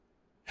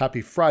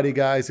Happy Friday,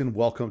 guys, and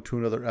welcome to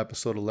another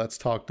episode of Let's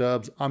Talk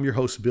Dubs. I'm your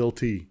host, Bill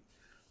T.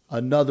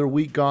 Another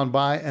week gone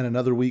by and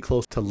another week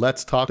close to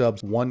Let's Talk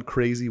Dubs, one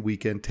crazy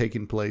weekend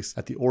taking place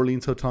at the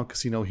Orleans Hotel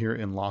Casino here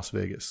in Las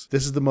Vegas.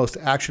 This is the most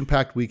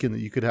action-packed weekend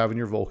that you could have in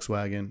your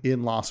Volkswagen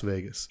in Las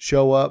Vegas.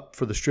 Show up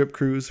for the strip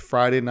cruise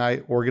Friday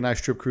night, organized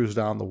strip cruise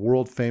down the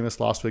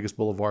world-famous Las Vegas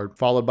Boulevard,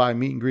 followed by a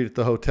meet and greet at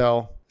the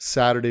hotel.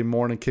 Saturday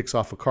morning kicks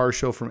off a car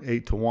show from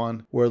 8 to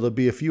 1, where there'll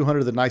be a few hundred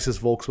of the nicest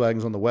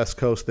Volkswagens on the West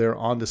Coast there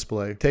on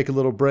display. Take a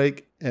little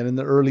break, and in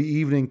the early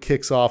evening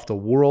kicks off the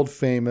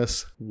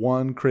world-famous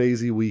One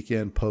Crazy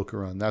Weekend Poker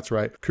Run. That's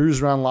right.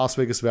 Cruise around Las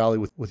Vegas Valley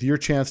with your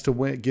chance to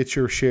win, get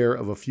your share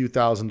of a few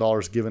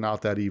 $1,000s given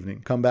out that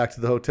evening. Come back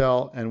to the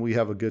hotel, and we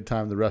have a good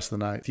time the rest of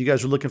the night. If you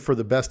guys are looking for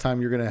the best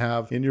time you're going to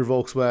have in your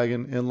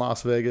Volkswagen in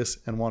Las Vegas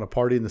and want to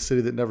party in the city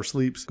that never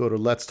sleeps, go to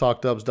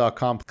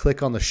letstalkdubs.com,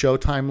 click on the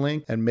Showtime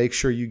link, and make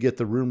sure you get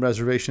the room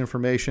reservation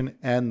information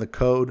and the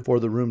code for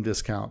the room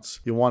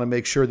discounts. You'll want to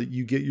make sure that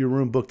you get your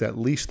room booked at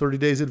least 30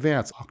 days in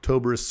advance.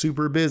 October is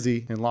super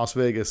busy in Las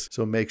Vegas,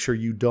 so make sure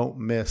you don't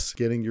miss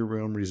getting your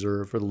room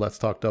reserved for the Let's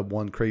Talk Dub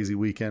One Crazy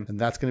Weekend. And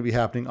that's going to be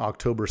happening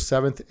October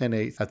 7th and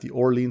 8th at the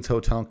Orleans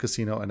Hotel and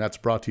Casino, and that's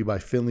brought to you by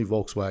Finley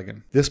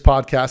Volkswagen. This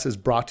podcast is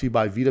brought to you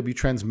by VW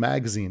Trends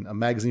Magazine, a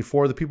magazine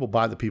for the people,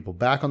 by the people.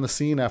 Back on the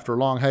scene after a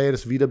long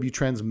hiatus, VW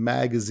Trends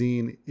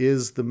Magazine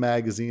is the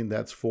magazine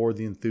that's for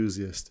the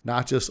enthusiast.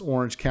 Not just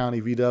Orange County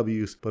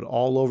VWs, but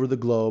all over the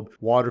globe,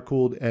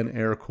 water-cooled and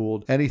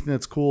air-cooled. Anything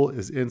that's cool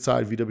is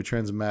inside VW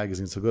Trends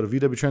Magazine. So go to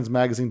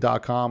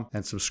VWTrendsMagazine.com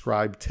and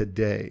subscribe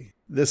today.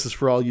 This is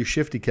for all you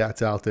shifty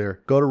cats out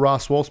there. Go to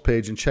Ross Wolf's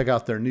page and check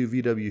out their new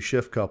VW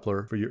shift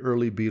coupler for your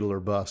early Beetle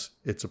or bus.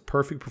 It's a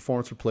perfect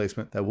performance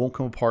replacement that won't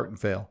come apart and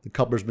fail. The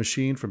coupler's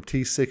machined from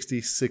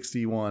T60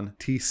 61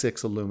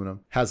 T6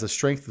 aluminum, has the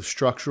strength of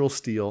structural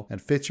steel,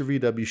 and fits your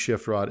VW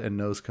shift rod and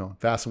nose cone.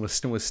 Fastened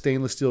with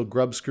stainless steel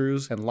grub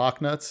screws and lock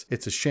nuts,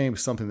 it's a shame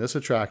something this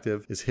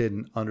attractive is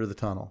hidden under the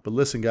tunnel. But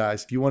listen,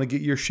 guys, if you want to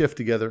get your shift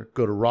together,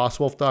 go to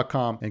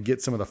rosswolf.com and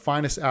get some of the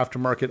finest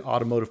aftermarket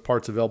automotive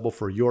parts available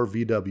for your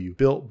VW.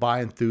 Built by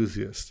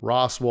enthusiasts.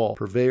 Ross Wolf,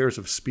 purveyors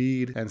of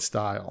speed and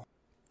style.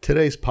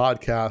 Today's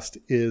podcast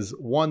is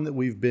one that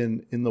we've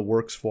been in the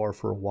works for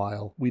a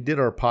while. We did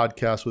our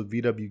podcast with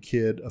VW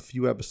Kid a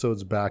few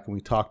episodes back, and we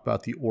talked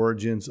about the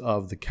origins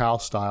of the cow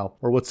style,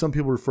 or what some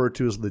people refer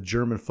to as the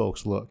German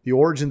folks look. The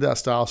origin of that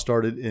style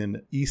started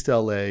in East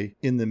LA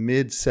in the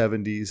mid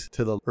 70s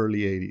to the early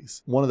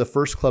 80s. One of the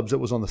first clubs that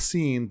was on the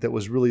scene that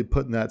was really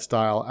putting that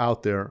style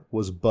out there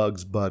was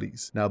Bugs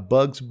Buddies. Now,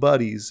 Bugs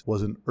Buddies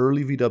was an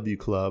early VW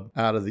club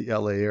out of the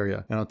LA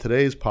area. And on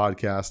today's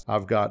podcast,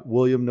 I've got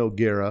William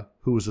Noguera,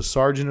 who was a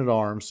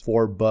sergeant-at-arms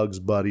for Bugs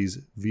Buddies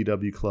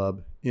VW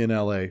Club in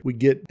LA. We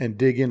get and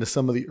dig into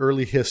some of the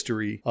early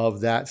history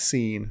of that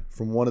scene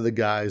from one of the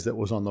guys that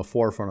was on the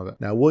forefront of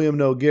it. Now, William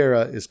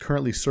Noguera is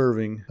currently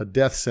serving a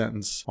death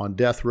sentence on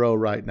death row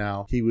right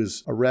now. He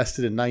was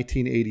arrested in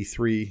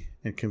 1983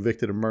 and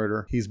convicted of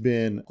murder. He's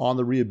been on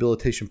the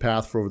rehabilitation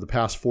path for over the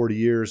past 40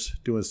 years,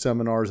 doing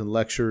seminars and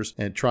lectures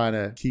and trying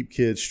to keep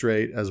kids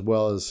straight, as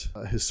well as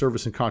his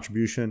service and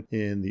contribution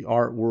in the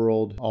art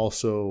world,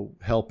 also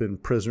helping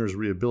prisoners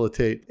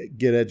rehabilitate,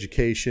 get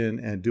education,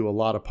 and do a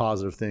lot of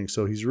positive things.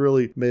 So he's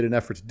really made an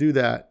effort to do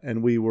that,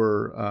 and we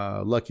were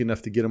lucky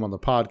enough to get him on the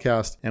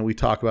podcast, and we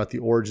talk about the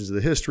origins of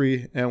the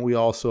history, and we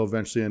also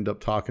eventually end up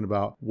talking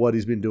about what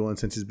he's been doing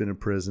since he's been in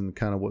prison,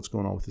 kind of what's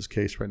going on with his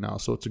case right now.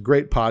 So it's a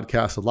great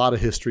podcast, a lot of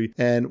history.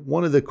 And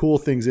one of the cool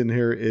things in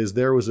here is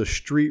there was a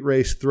street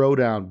race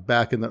throwdown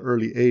back in the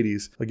early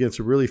 80s against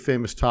a really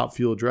famous Top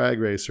Fuel drag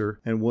racer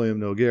and William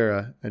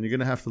Noguera. And you're going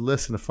to have to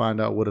listen to find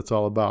out what it's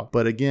all about.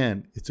 But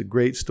again, it's a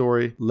great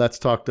story. Let's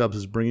Talk Dubs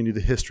is bringing you the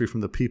history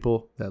from the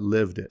people that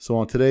lived it. So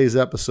on today's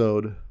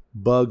episode,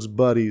 Bugs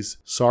Buddies,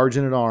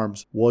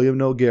 Sergeant-at-Arms, William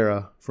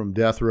Noguera from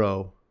Death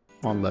Row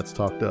on Let's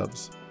Talk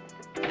Dubs.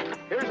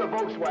 Here's a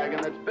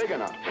Volkswagen that's big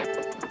enough.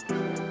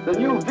 The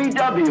new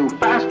VW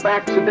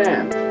Fastback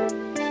sedan.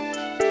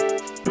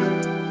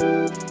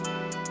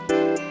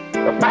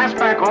 The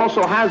Fastback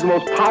also has the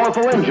most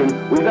powerful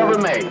engine we've ever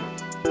made.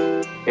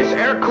 It's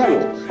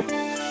air-cooled.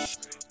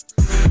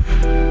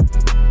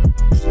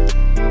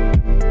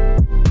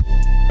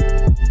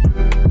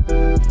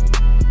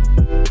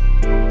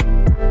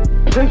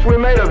 Since we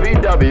made a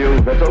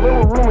VW that's a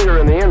little roomier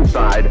in the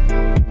inside,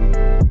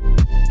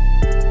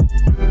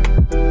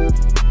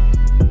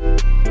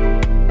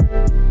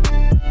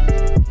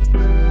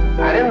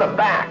 and in the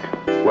back,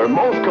 where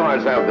most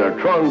cars have their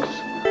trunks,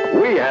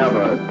 we have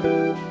a...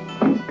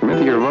 Come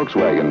into your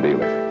Volkswagen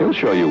dealer. He'll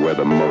show you where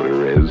the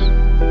motor is.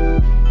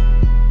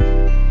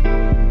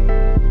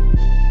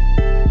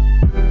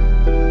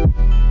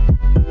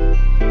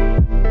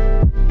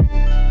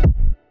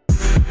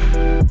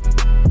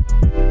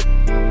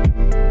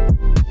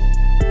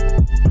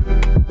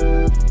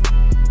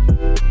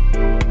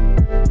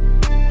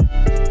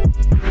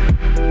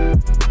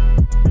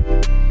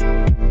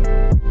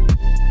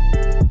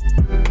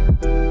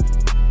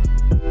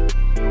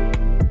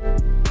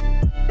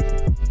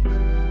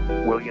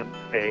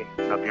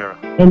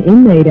 An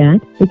inmate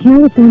at the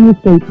California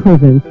State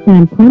Prison,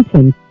 San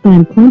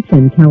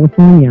Quentin,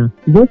 California.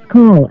 This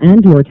call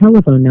and your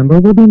telephone number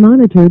will be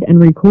monitored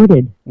and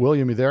recorded.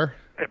 William, you there?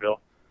 Hey,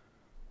 Bill.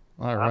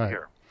 All right. I'm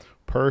here.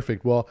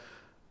 Perfect. Well,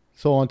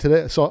 so on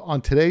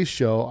today's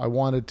show, I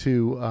wanted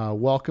to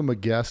welcome a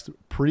guest.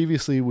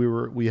 Previously,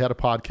 we had a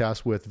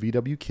podcast with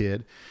VW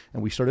Kid,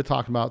 and we started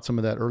talking about some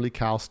of that early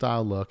Cal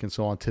style look. And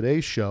so on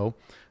today's show,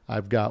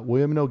 I've got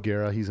William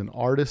Noguera. He's an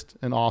artist,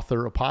 an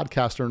author, a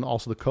podcaster, and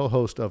also the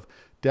co-host of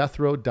Death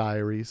Row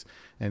Diaries.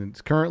 And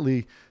he's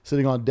currently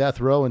sitting on death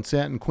row in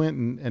San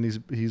Quentin, and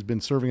he's been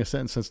serving a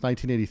sentence since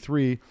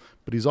 1983.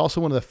 But he's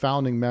also one of the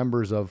founding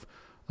members of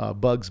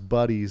Bugs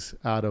Buddies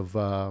out of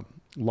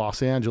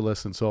Los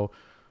Angeles. And so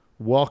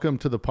welcome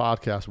to the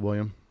podcast,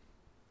 William.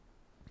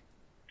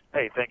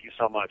 Hey, thank you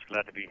so much.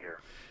 Glad to be here.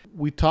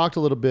 We talked a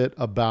little bit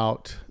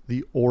about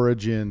the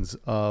origins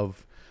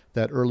of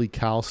that early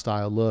Cal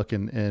style look,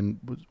 and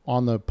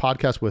on the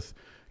podcast with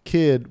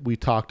Kid, we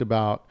talked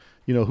about,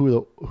 you know,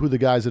 who the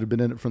guys that have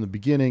been in it from the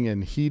beginning,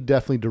 and he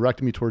definitely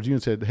directed me towards you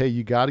and said, hey,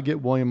 you got to get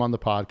William on the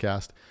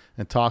podcast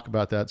and talk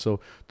about that.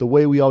 So the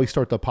way we always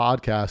start the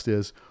podcast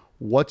is,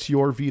 what's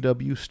your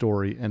VW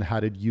story and how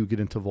did you get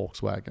into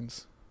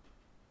Volkswagens?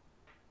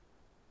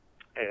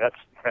 Hey,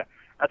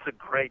 that's a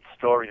great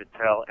story to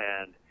tell,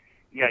 and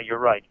yeah, you're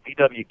right.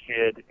 VW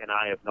Kid and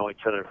I have known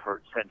each other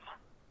since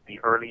the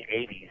early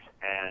 80s,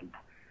 and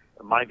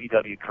my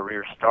VW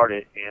career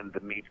started in the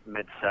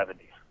mid-70s,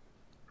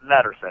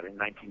 latter 70s,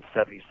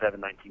 1977,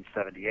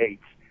 1978,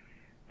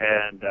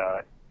 and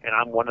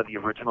I'm one of the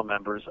original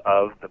members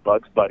of the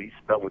Bugs Buddies,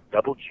 spelled with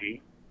double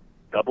G,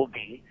 double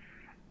D,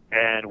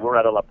 and we're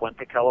out of La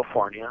Puente,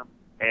 California,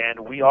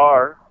 and we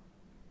are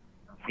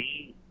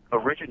the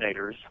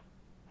originators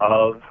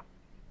of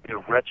the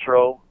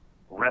retro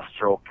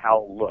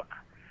Cal look.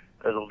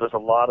 There's a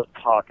lot of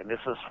talk, and this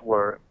is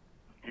where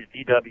the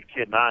VW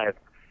Kid and I have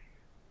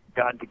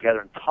gotten together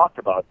and talked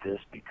about this,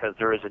 because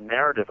there is a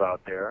narrative out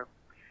there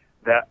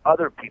that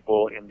other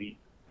people in the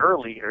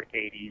early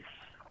 80s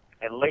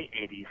and late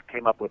 80s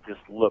came up with this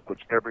look,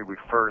 which everybody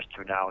refers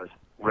to now as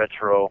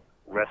retro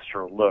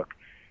look.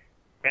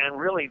 And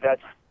really,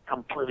 that's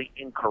completely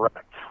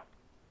incorrect.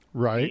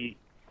 Right.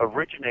 The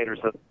originators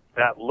of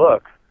that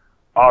look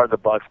are the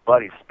Bugs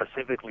Buddies,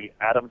 specifically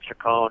Adam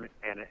Chacon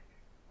and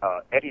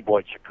Eddie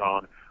Boy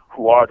Chacon,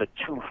 who are the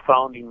two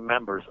founding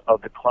members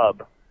of the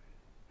club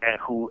and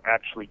who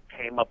actually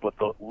came up with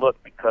the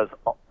look, because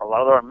a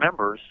lot of our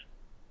members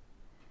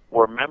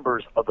were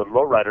members of the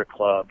lowrider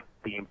club,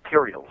 the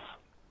Imperials.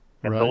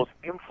 And right. Those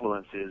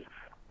influences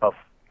of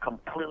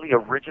completely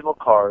original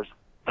cars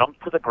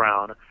dumped to the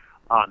ground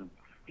on,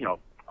 you know,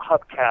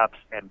 hubcaps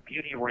and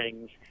beauty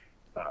rings,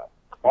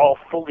 all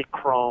fully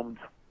chromed.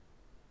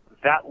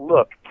 That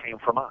look came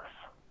from us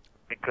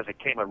because it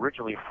came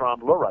originally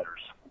from lowriders.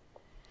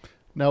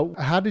 Now,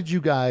 how did you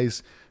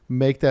guys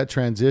make that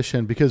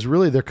transition? Because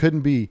really there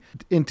couldn't be,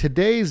 in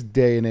today's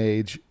day and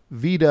age,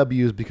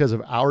 VWs, because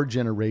of our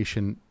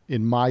generation,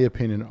 in my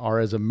opinion, are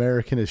as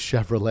American as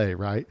Chevrolet,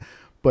 right?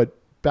 But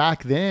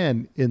back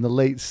then in the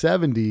late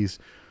 70s,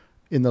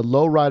 in the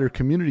lowrider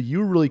community, you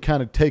were really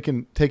kind of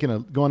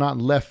going out in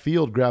left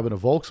field, grabbing a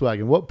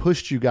Volkswagen. What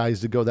pushed you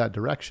guys to go that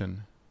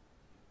direction?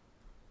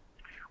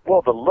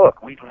 Well, the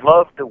look. We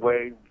loved the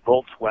way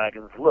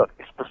Volkswagens look,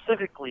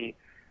 specifically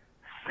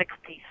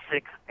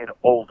 66 and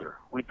older.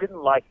 We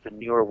didn't like the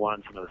newer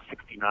ones, you know, the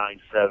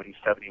 69, 70,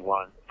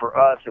 71. For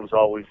us, it was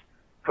always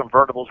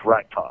convertibles,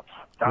 ragtops.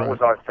 That right. was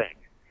our thing.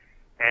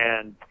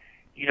 And,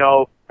 you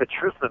know, the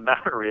truth of the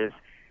matter is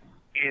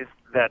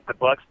that the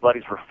Bugs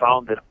Buddies were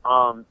founded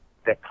on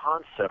the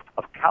concept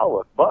of Cal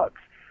look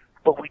bugs.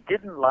 But we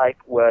didn't like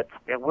what,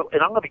 and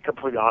I'm going to be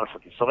completely honest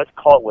with you, so let's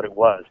call it what it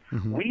was.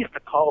 Mm-hmm. We used to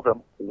call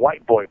them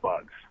white boy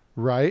bugs.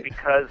 Right.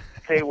 Because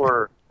they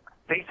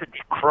used to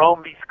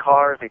chrome these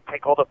cars, they'd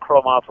take all the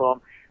chrome off of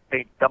them,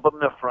 they'd dump them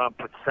in the front,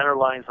 put center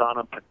lines on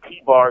them, put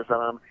T-bars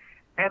on them,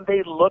 and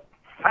they looked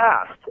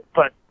fast.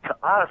 But to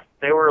us,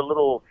 they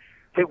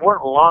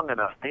weren't long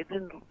enough. They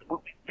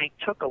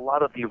took a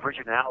lot of the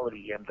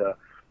originality and the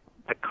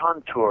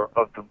contour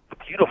of the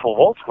beautiful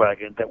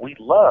Volkswagen that we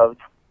loved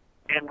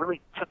and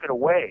really took it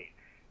away.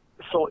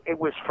 So it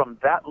was from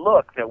that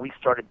look that we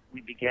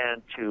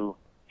began to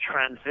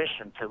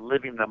transition to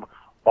living them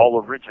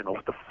all original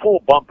with the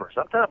full bumpers.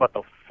 I'm talking about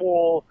the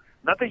full,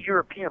 not the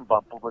European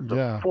bumper, but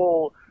the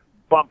full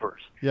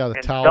bumpers. Yeah, the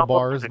and towel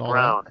bars to and the all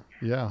ground.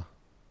 that. Yeah.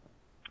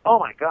 Oh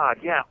my God,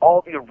 yeah,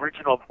 all the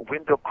original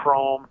window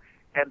chrome,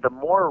 and the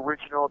more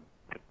original,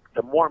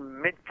 the more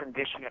mint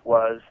condition it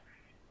was.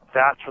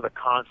 That's where the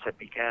concept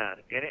began.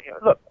 And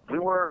look, we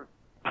were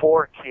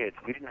poor kids.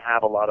 We didn't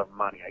have a lot of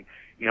money.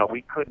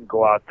 We couldn't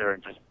go out there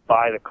and just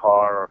buy the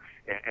car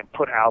and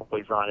put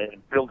alloys on it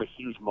and build a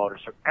huge motor.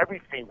 So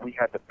everything we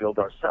had to build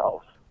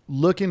ourselves.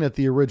 Looking at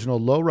the original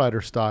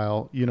lowrider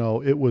style,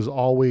 it was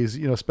always,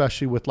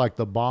 especially with like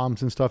the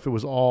bombs and stuff, it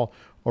was all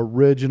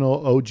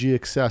original OG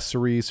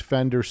accessories,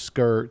 fender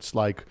skirts,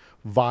 like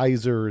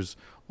visors,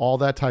 all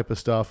that type of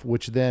stuff,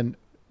 which then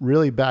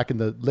really back in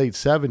the late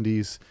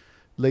 70s,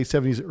 late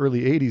 70s,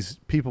 early 80s,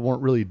 people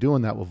weren't really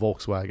doing that with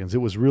Volkswagens. It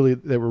was really,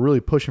 they were really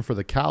pushing for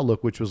the cow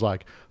look, which was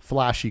like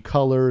flashy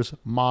colors,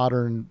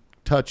 modern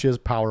touches,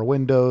 power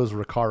windows,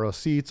 Recaro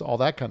seats, all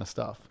that kind of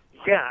stuff.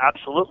 Yeah,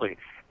 absolutely.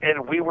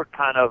 And we were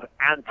kind of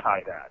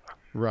anti that.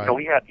 Right. You know,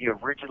 we had the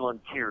original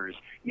interiors.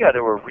 Yeah, they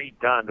were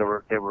redone.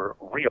 They were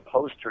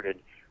reupholstered and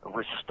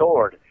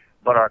restored,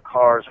 but our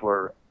cars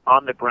were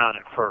on the ground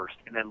at first,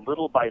 and then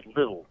little by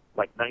little,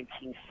 like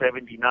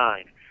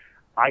 1979,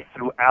 I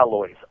threw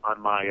alloys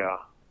on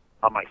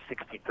my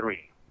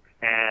 63,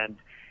 and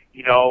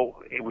you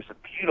know, it was a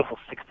beautiful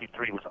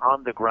 63. It was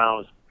on the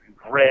ground, it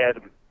was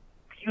red,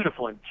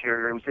 beautiful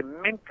interior. It was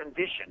in mint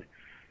condition,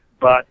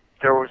 but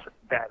there was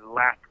that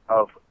lack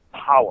of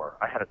power.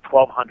 I had a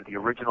 1200, the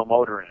original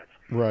motor in it.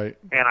 Right.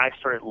 And I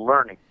started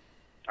learning.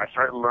 I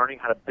started learning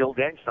how to build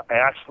engines.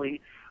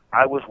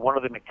 I was one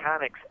of the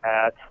mechanics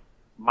at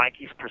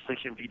Mikey's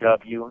Precision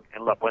VW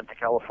in La Puente,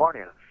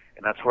 California,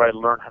 and that's where I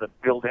learned how to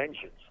build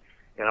engines.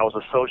 And I was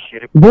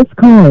associated. This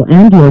call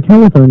and your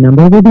telephone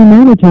number will be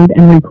monitored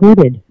and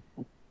recorded.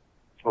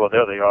 Well,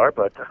 there they are,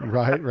 but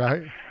Right.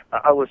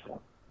 I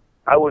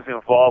was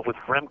involved with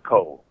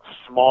Remco,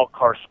 Small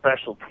Car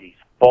Specialties,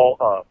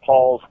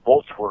 Paul's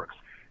Volksworks,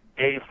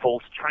 Dave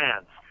Foltz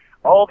Trans.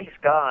 All these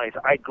guys,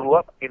 I grew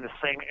up in the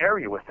same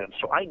area with them,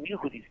 so I knew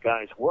who these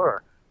guys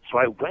were. So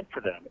I went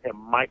to them, and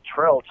Mike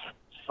Trelch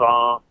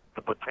saw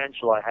the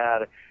potential I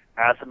had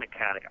as a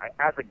mechanic,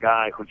 as a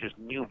guy who just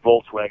knew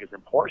Volkswagens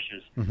and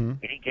Porsches, and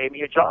he gave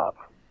me a job.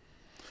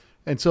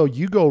 And so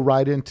you go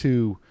right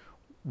into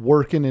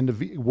working in the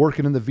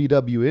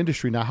VW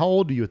industry. Now, how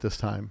old are you at this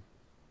time?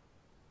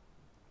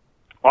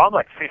 Well, I'm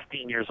like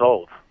 15 years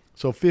old.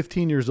 So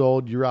 15 years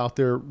old, you're out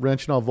there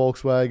wrenching on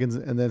Volkswagens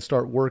and then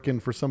start working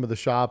for some of the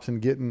shops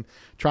and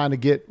trying to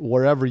get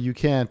wherever you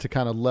can to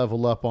kind of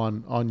level up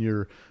on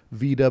your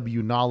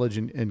VW knowledge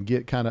and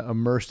get kind of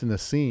immersed in the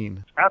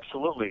scene.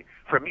 Absolutely.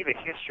 For me, the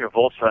history of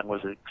Volkswagen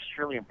was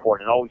extremely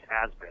important. It always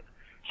has been.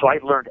 So I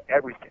learned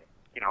everything.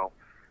 You know,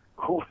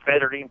 who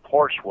Federico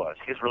Porsche was,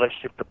 his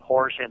relationship to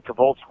Porsche and to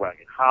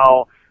Volkswagen,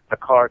 how the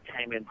car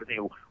came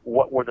into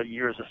what were the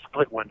years of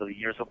split window, the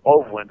years of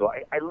oval window.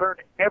 I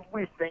learned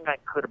everything I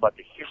could about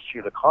the history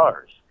of the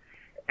cars.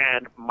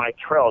 And Mike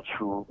Trelch,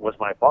 who was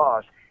my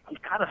boss, he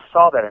kind of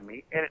saw that in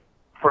me. And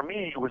for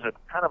me, it was a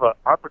kind of an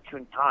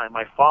opportune time.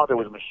 My father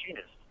was a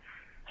machinist.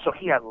 So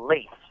he had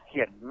lathes, he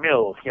had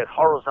mills, he had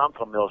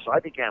horizontal mills. So I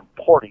began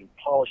porting,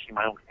 polishing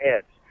my own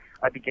heads.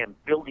 I began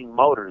building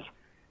motors.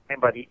 And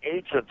by the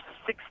age of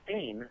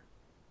 16,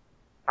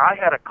 I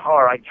had a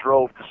car I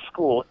drove to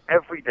school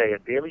every day, a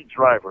daily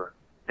driver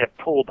that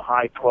pulled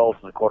high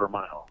 12s in a quarter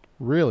mile.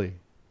 Really?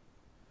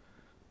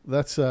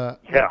 That's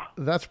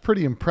that's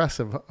pretty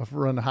impressive of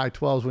running high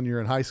 12s when you're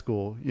in high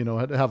school, you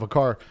know, to have a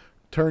car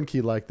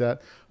turnkey like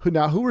that.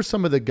 Who are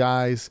some of the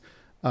guys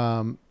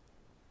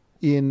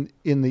in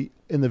the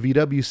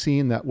VW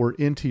scene that were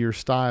into your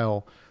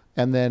style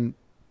and then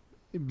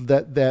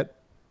that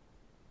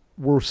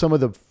were some of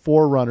the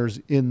forerunners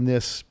in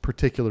this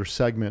particular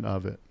segment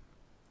of it?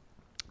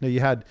 Now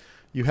you had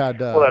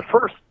well, at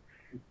first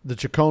the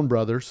Chacon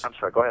brothers. I'm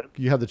sorry, go ahead.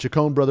 You had the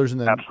Chacon brothers,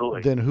 and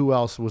Absolutely. Then who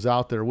else was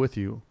out there with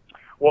you?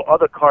 Well,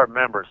 other car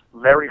members,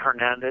 Larry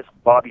Hernandez,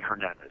 Bobby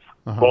Hernandez,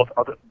 both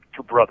other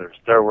two brothers.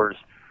 There was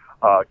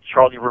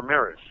Charlie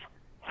Ramirez,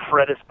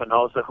 Fred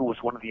Espinoza, who was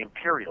one of the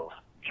Imperials,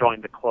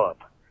 joined the club.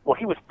 Well,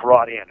 he was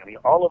brought in. I mean,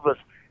 all of us,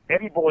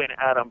 Eddie Boy and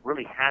Adam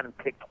really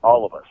handpicked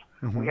all of us.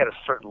 We had a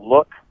certain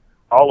look.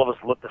 All of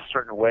us looked a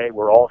certain way.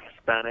 We're all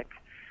Hispanic.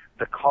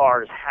 The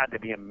cars had to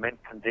be in mint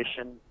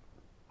condition.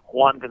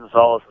 Juan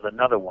Gonzalez is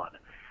another one.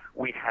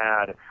 We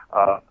had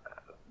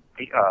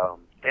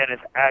Dennis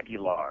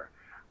Aguilar.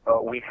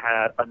 We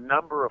had a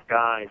number of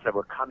guys that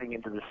were coming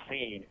into the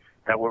scene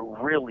that were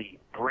really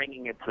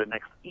bringing it to the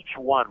next. Each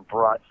one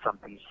brought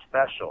something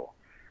special.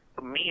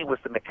 For me, it was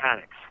the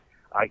mechanics.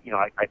 I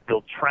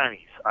built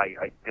trannies.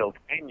 I built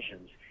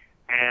engines.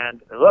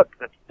 And look,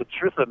 the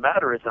truth of the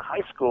matter is, in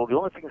high school, the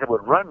only things that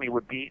would run me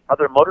would be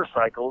other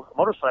motorcycles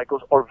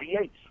or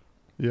V8s.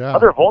 Yeah.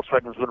 Other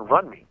Volkswagens wouldn't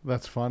run me.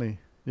 That's funny.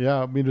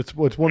 Yeah, I mean it's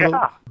one of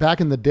the,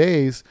 back in the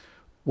days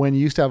when you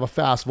used to have a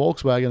fast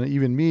Volkswagen.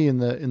 Even me in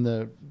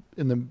the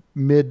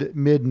mid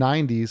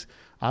 90s,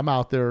 I'm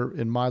out there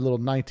in my little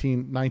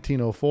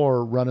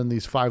 1904 running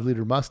these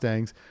 5-liter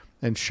Mustangs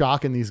and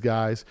shocking these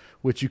guys,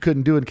 which you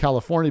couldn't do in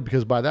California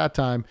because by that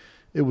time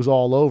it was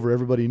all over.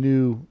 Everybody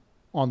knew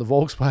on the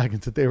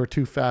Volkswagens that they were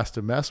too fast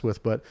to mess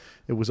with, but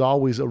it was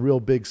always a real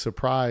big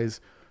surprise,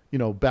 you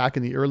know, back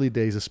in the early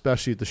days,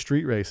 especially at the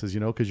street races, you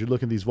know, because you're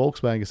looking at these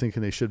Volkswagens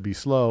thinking they should be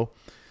slow.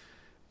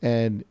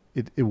 And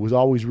it was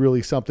always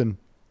really something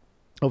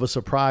of a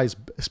surprise,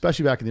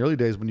 especially back in the early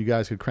days when you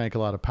guys could crank a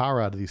lot of power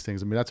out of these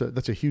things. I mean,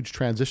 that's a huge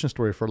transition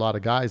story for a lot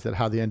of guys, that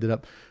how they ended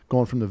up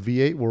going from the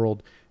V8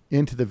 world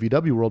into the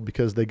VW world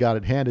because they got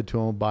it handed to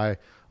them by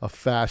a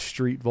fast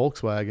street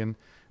Volkswagen,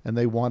 and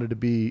they wanted to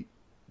be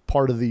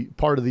part of the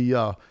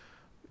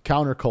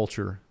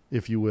counterculture,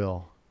 if you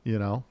will, you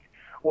know?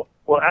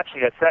 Well,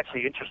 actually, it's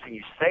actually interesting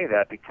you say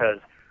that because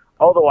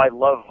although I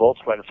loved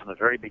Volkswagens from the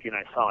very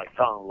beginning, I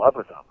fell in love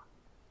with them.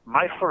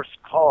 My first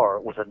car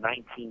was a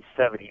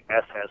 1970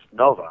 SS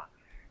Nova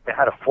that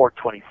had a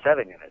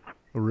 427 in it.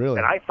 Really?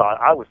 And I thought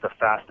I was the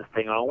fastest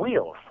thing on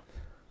wheels.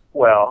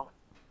 Well,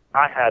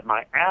 I had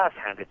my ass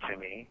handed to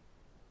me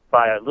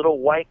by a little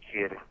white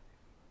kid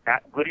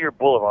at Whittier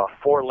Boulevard,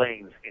 4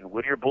 lanes in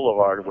Whittier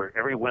Boulevard, where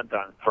everyone went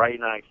on Friday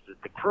nights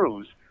to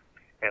cruise.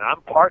 And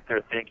I'm parked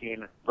there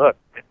thinking, look,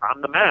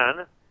 I'm the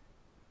man.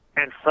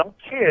 And some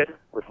kid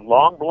with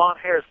long blonde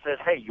hair says,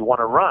 hey, you want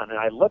to run? And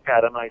I look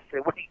at him and I say,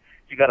 what,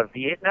 you got a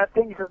V8 in that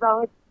thing? He says,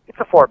 no, it's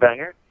a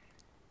 4-banger.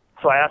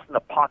 So I asked him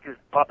to pop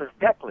his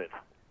deck lid.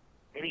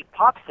 And he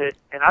pops it,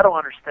 and I don't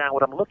understand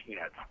what I'm looking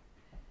at.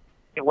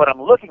 And what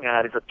I'm looking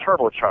at is a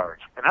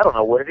turbocharge, and I don't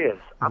know what it is.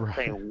 I'm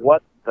saying,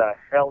 what the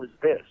hell is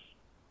this?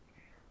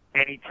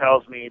 And he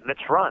tells me,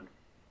 let's run.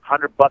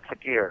 $100 a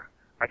gear.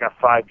 I got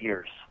 5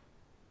 years.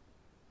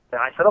 And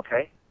I said,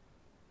 okay.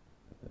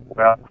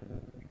 Well,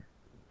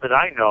 but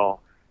I know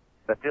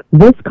that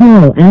This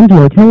call and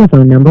your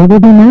telephone number will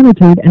be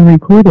monitored and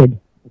recorded.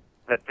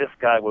 that this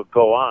guy would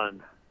go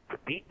on to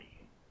beat me.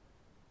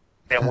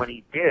 And when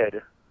he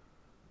did,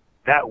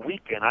 that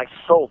weekend I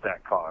sold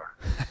that car.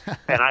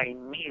 And I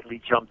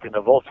immediately jumped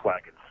into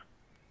Volkswagens.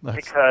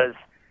 Because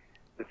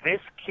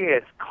this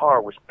kid's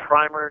car was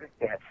primered,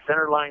 it had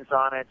center lines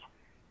on it,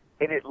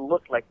 and it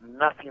looked like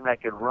nothing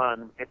that could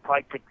run. It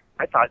probably took,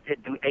 I thought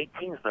it'd do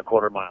 18s in a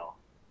quarter mile.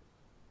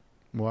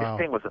 Wow.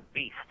 This thing was a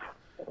beast.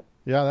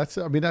 Yeah, that's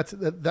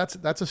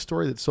a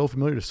story that's so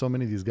familiar to so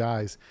many of these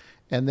guys.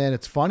 And then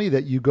it's funny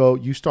that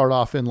you start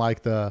off in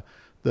like the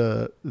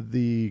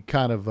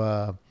kind of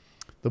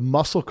the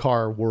muscle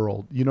car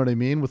world, you know what I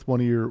mean, with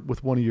one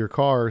of your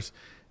cars,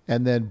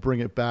 and then bring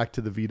it back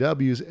to the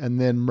VWs,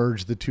 and then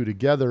merge the two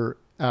together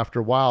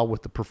after a while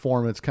with the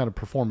performance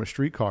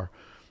street car.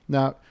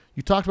 Now,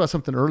 you talked about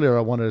something earlier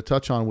I wanted to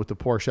touch on with the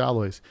Porsche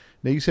alloys.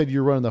 Now, you said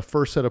you're running the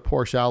first set of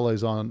Porsche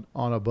alloys on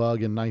a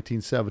Bug in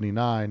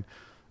 1979.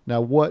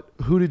 Now,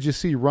 who did you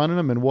see running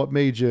them, and what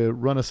made you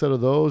run a set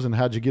of those, and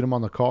how'd you get them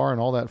on the car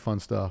and all that fun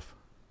stuff?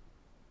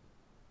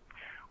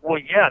 Well,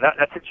 yeah,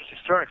 that's interesting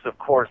story because, of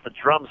course, the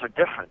drums are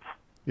different.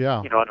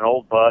 Yeah. You know, on an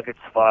old Bug, it's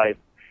 5.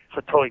 It's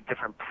a totally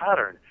different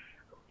pattern.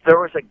 There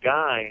was a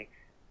guy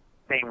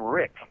named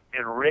Rick,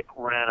 and Rick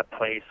ran a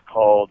place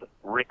called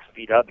Rick's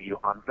VW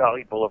on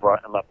Valley Boulevard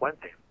in La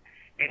Puente.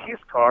 And his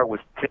car was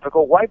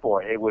typical white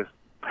boy. It was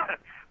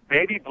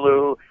baby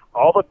blue.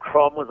 All the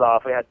chrome was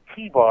off. It had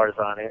T-bars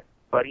on it,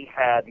 but he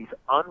had these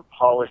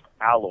unpolished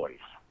alloys.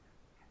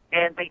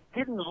 And they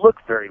didn't look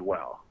very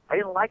well. I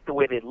didn't like the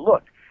way they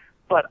looked.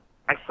 But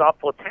I saw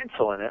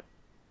potential in it,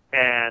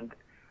 and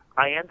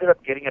I ended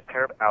up getting a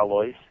pair of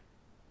alloys,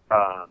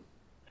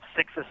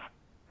 6s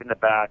in the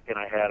back, and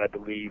I had, I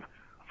believe,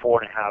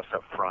 4.5s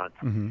up front.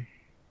 Mm-hmm.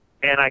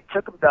 And I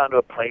took them down to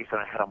a place, and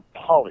I had them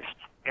polished.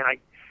 And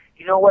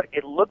you know what?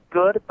 It looked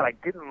good, but I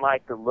didn't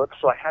like the look,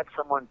 so I had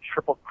someone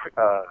triple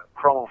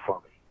chrome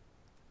for me.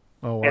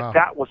 Oh, wow. And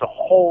that was a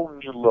whole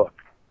new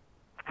look.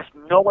 Because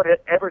no one had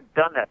ever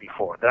done that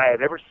before, that I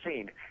had ever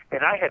seen.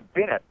 And I had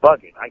been at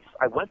Buggin.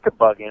 I went to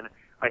Buggin.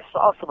 I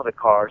saw some of the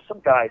cars. Some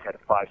guys had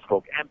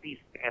 5-spoke empties,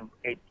 and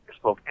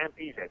 8-spoke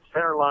empties, had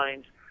center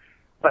lines.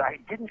 But I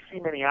didn't see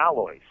many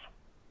alloys.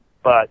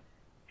 But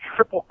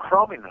triple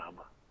chroming them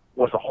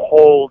was a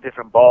whole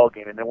different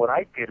ballgame. And then what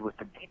I did was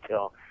to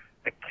detail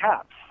the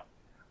caps.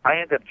 I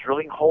ended up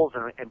drilling holes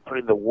in it and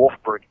putting the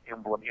Wolfsburg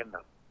emblem in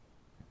them.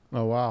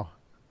 Oh, wow.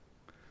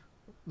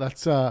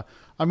 That's,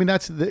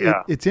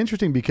 it's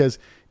interesting because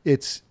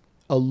it's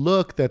a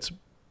look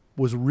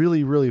was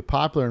really, really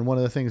popular. And one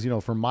of the things,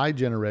 for my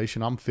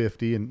generation, I'm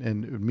 50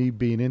 and me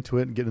being into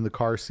it and getting in the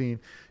car scene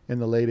in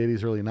the late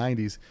 80s, early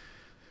 90s,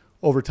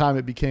 over time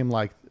it became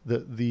like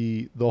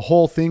the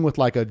whole thing with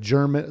like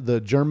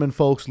the German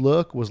folks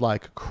look was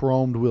like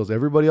chromed wheels.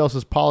 Everybody else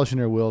is polishing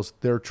their wheels.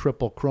 They're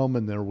triple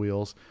chroming their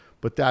wheels,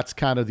 but that's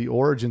kind of the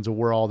origins of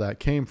where all that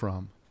came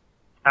from.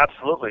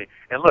 Absolutely.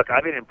 And look,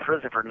 I've been in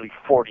prison for nearly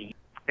 40 years,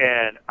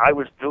 and I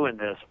was doing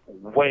this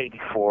way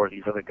before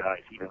these other guys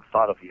even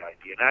thought of the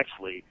idea. And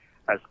actually,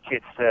 as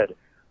Kid said,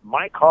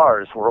 my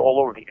cars were all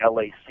over the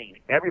LA scene.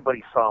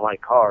 Everybody saw my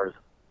cars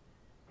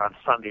on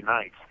Sunday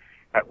nights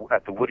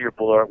at the Whittier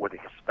Boulevard where the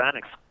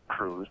Hispanics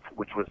cruised,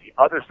 which was the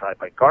other side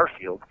by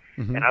Garfield,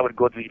 Mm-hmm. and I would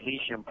go to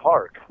Elysian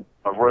Park,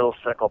 Royal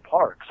Seco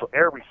Park. So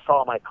everybody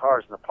saw my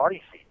cars in the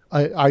party scene.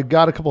 I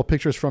got a couple of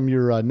pictures from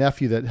your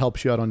nephew that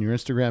helps you out on your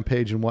Instagram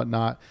page and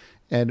whatnot.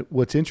 And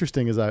what's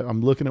interesting is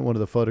I'm looking at one of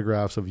the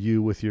photographs of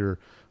you with your,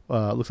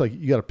 looks like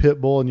you got a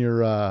pit bull in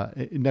your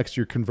next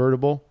to your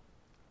convertible.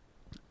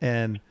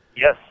 And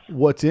yes,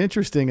 what's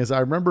interesting is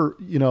I remember,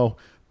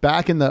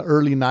 back in the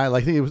early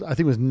I think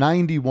it was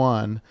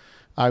 91.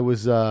 I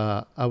was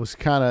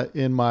kind of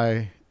in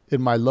my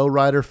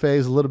lowrider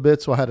phase a little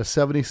bit. So I had a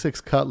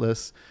 76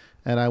 Cutlass,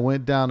 and I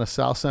went down to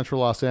South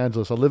Central Los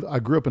Angeles. I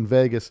grew up in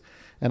Vegas,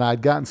 and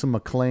I'd gotten some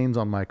McLeans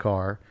on my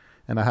car,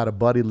 and I had a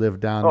buddy live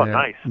down Oh, there,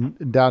 nice.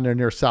 down there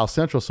near South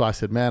Central. So I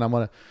said, man, I'm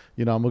gonna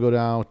go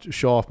down,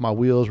 show off my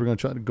wheels. We're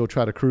gonna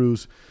try to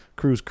cruise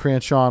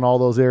Crenshaw and all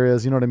those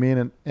areas. You know what I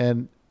mean?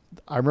 And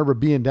I remember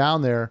being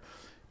down there,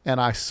 and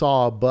I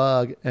saw a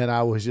bug, and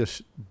I was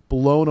just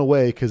blown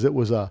away because it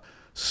was a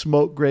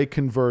smoke gray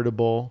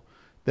convertible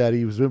that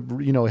he was,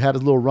 had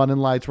his little running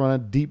lights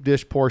running, deep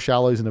dish Porsche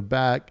alloys in the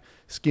back,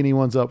 skinny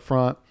ones up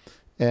front.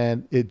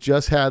 And it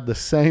just had the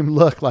same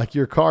look like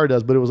your car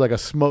does, but it was like a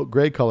smoke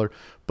gray color.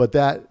 But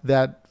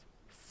that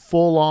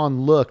full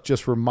on look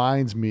just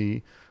reminds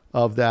me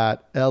of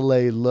that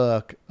LA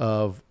look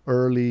of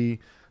early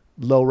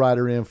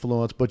lowrider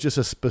influence, but just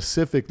a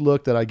specific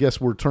look that I guess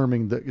we're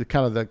terming the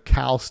kind of the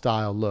Cal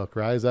style look,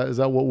 right? Is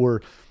that what we're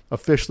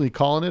officially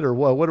calling it, or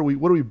what? What are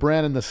we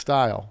branding the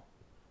style?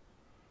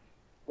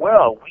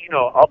 Well,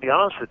 I'll be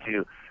honest with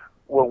you.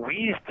 Well, we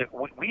used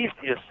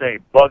to just say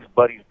Bugs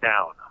Buddies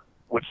down,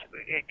 which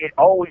it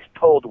always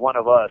told one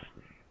of us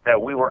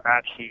that we were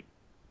actually,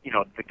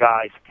 the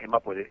guys who came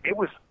up with it. It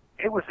was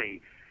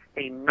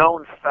a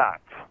known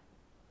fact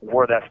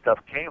where that stuff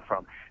came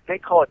from. They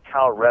call it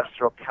Cal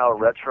Retro.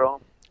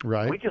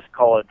 Right. We just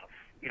call it,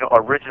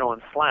 original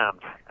and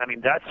slammed. I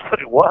mean, that's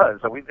what it was.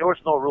 I mean, there was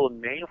no real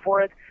name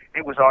for it.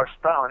 It was our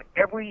style. And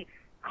every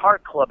car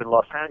club in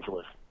Los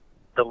Angeles,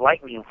 the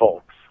Lightning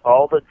Volks,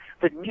 all the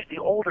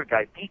older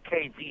guys,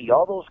 DKZ,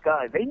 all those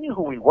guys, they knew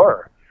who we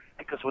were.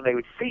 Because when they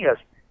would see us,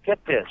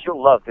 get this,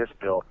 you'll love this,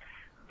 Bill.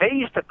 They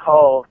used to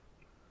call,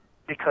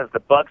 because the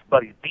Bugs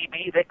Buddies,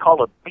 BB, they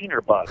call it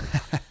Beaner Bugs.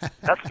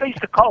 That's what they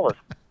used to call us,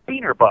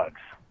 Beaner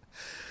Bugs.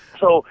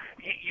 So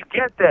you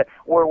get that,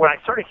 or when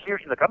I started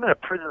hearing, like, I'm in a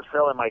prison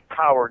cell in my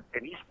tower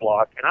in East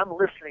Block, and I'm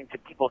listening to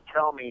people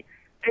tell me,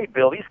 hey,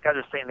 Bill, these guys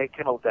are saying they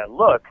came up with that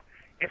look.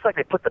 It's like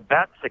they put the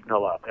bat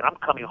signal up, and I'm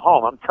coming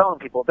home. I'm telling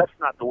people that's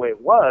not the way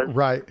it was.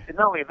 Right. And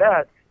not only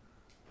that,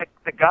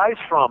 the guys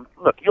from,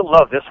 look, you'll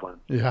love this one.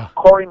 Yeah.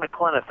 Corey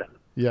McClenathan.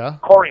 Yeah.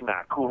 Corey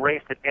Mack, who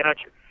raced at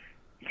NH.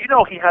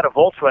 He had a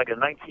Volkswagen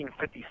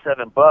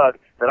 1957 Bug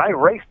that I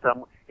raced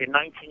him in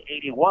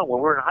 1981 when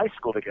we were in high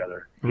school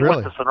together. He Really?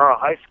 went to Sonora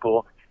High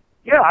School.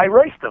 Yeah, I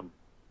raced him.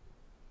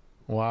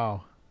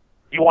 Wow.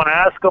 You want to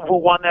ask him who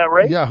won that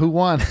race? Yeah, who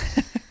won?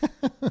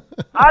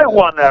 I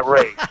won that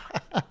race.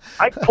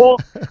 I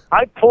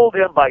pulled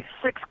him by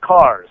 6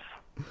 cars,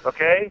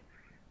 okay?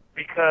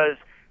 Because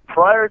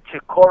prior to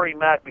Corey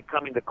Mack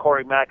becoming the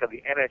Corey Mack of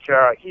the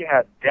NHRA, he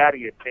had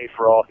Daddy to pay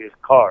for all his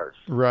cars,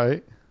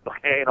 Right.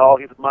 okay, and all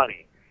his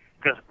money.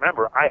 Because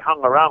remember, I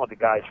hung around with the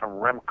guys from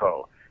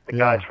Remco, the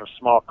Yeah. guys from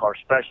Small Car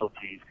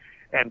Specialties,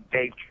 and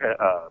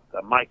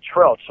Mike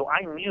Trelch. So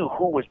I knew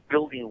who was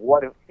building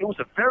what. It was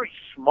a very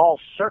small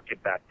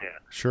circuit back then.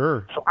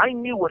 Sure. So I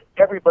knew what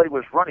everybody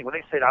was running. When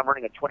they said, I'm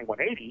running a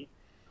 2180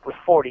 with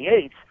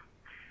 48s,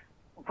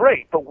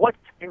 great, but what's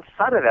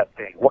inside of that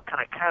thing? What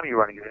kind of cam are you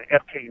running? An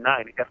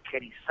FK9,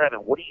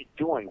 FK7? What are you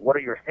doing? What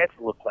do your heads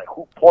look like?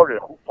 Who poured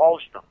it? Who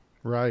polished them?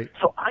 Right.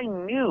 So I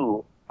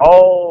knew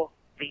all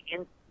the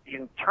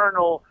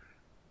internal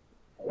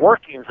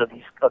workings of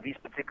these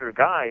particular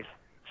guys.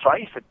 So I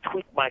used to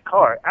tweak my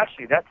car.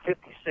 Actually, that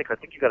 56, I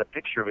think you got a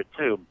picture of it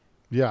too.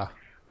 Yeah.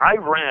 I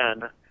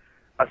ran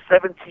a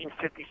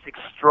 1756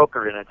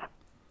 stroker in it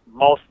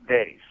most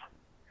days.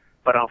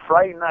 But on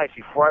Friday nights,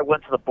 before I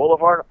went to the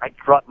boulevard, I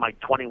dropped my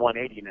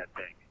 2180 in that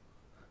thing.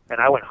 And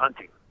I went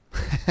hunting.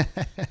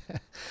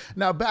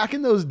 Now, back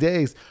in those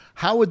days,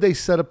 how would they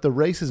set up the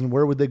races and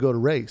where would they go to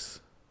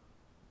race?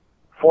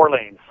 4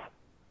 lanes.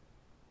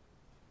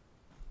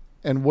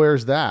 And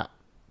where's that?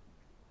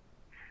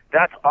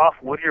 That's off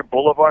Whittier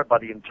Boulevard by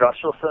the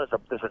Industrial Center.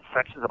 There's a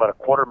section that's about a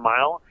quarter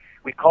mile.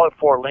 We call it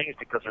 4 lanes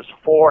because there's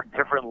 4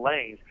 different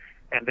lanes.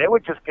 And they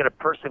would just get a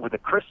person with a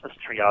Christmas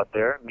tree out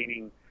there,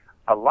 meaning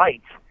a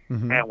light.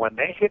 Mm-hmm. And when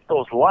they hit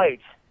those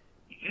lights,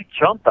 you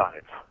jumped on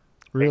it.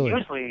 Really? And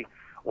usually,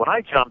 when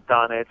I jumped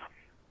on it,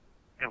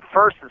 in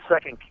first and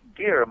second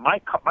gear, my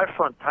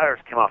front tires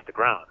came off the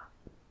ground.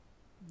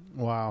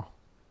 Wow.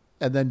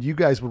 And then you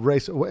guys would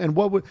race. And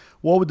what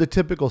would the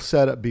typical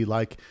setup be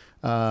like?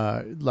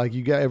 Like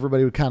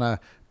everybody would kind of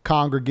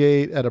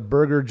congregate at a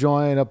burger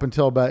joint up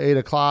until about 8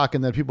 o'clock,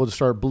 and then people just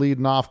start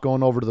bleeding off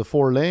going over to the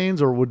 4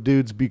 lanes, or would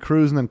dudes be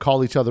cruising and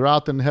call each other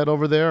out then head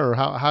over there, or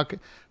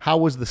how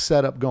was the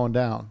setup going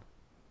down?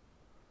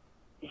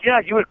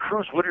 Yeah, you would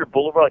cruise Whittier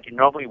Boulevard like you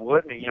normally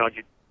would, and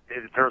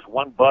if there was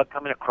one bug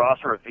coming across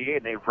or a V8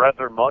 and they rev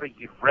their motor,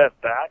 you'd rev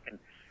back and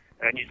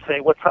you'd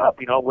say, "What's up?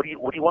 What do you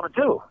want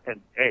to do?"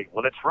 And hey,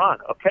 well, let's run.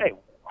 Okay,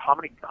 how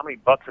many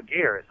bucks a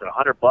gear? Is it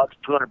 $100,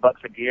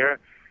 $200 a gear?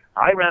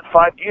 I ran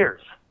 5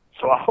 gears.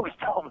 So I always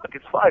tell them, look,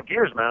 it's 5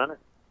 gears, man.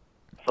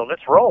 So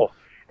let's roll.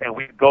 And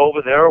we'd go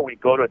over there, or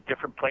we'd go to a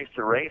different place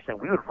to race, and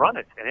we would run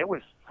it. And it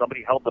was,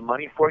 somebody held the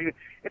money for you.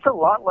 It's a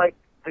lot like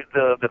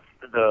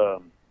the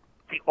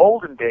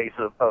olden days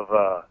of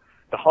the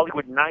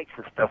Hollywood Nights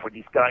and stuff, where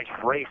these guys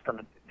raced.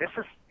 This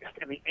is,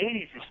 in the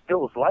 80s, it still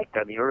was like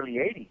that, in the early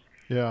 80s.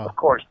 Yeah. Of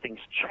course, things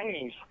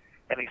changed,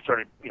 and they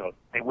started,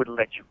 they wouldn't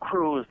let you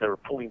cruise. They were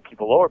pulling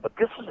people over. But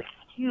this was a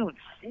huge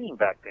scene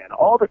back then.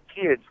 All the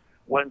kids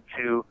went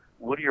to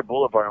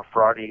Boulevard on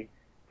Friday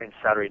and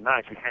Saturday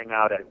nights. We'd hang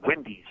out at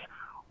Wendy's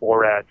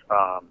or at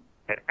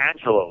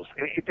Angelo's.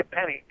 It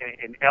depending.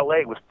 In L.A.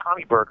 it was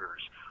Tommy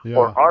Burgers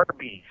or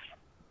Arby's.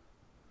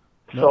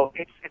 So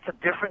it's a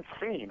different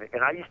scene,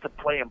 and I used to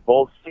play in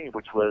both scenes,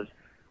 which was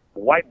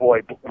White Boy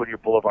Whittier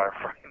Boulevard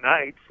Friday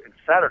nights and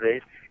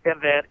Saturdays,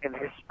 and then in the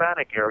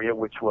Hispanic area,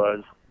 which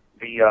was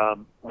the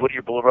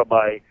Whittier Boulevard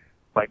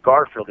by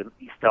Garfield in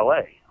East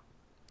LA.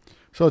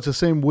 So it's the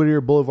same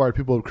Whittier Boulevard.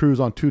 People would cruise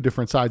on two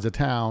different sides of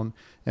town,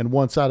 and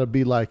one side would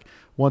be all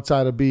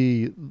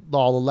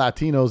the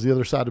Latinos, the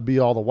other side would be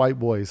all the white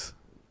boys.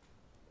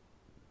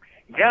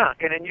 Yeah,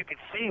 and then you can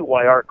see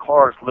why our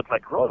cars look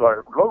like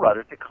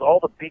lowriders, because all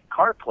the big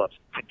car clubs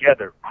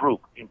together,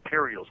 Group,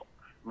 Imperials,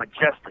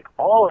 Majestic,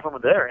 all of them are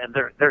there, and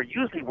they're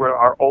usually were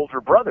our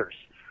older brothers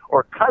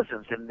or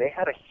cousins, and they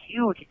had a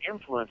huge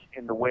influence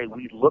in the way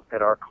we looked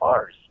at our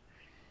cars.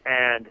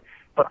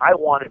 But I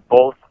wanted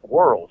both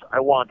worlds. I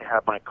wanted to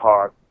have my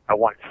car. I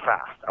wanted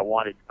fast. I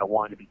wanted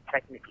to be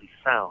technically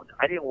sound.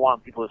 I didn't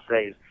want people to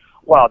say,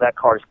 "Wow, that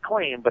car is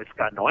clean, but it's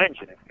got no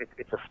engine.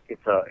 It's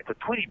a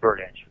Tweety Bird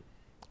engine."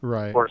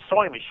 Right. Or a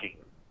sewing machine.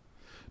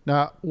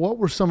 Now, what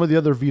were some of the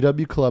other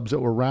VW clubs that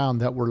were around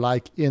that were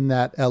like in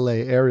that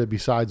LA area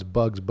besides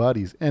Bugs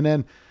Buddies? And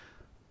then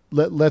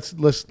let's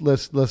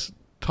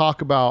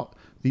talk about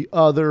the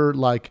other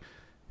like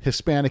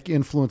Hispanic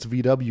influence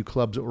VW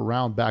clubs that were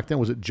around back then.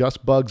 Was it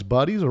just Bugs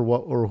Buddies or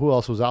what, or who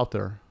else was out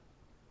there?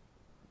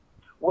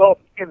 Well,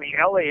 in the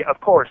LA, of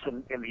course,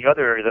 in the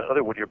other area, the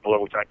other Whittier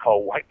Boulevard, which I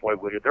call White Boy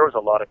Whittier, there was a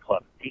lot of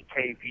clubs.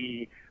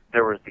 DKV,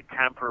 there was the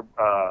Tamper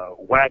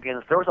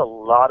Wagons. There was a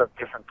lot of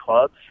different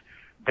clubs.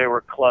 There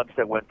were clubs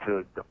that went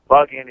to the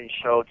bug-in and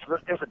showed. So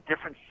there's a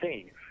different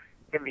scene.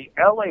 In the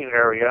LA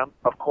area,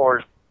 of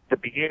course, the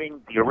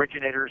beginning, the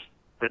originators,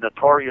 the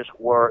notorious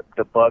were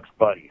the Bugs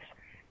Buddies.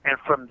 And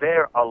from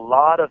there, a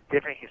lot of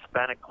different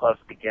Hispanic clubs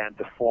began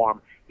to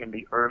form in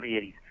the early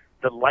 80s.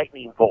 The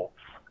Lightning Volts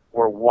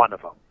were one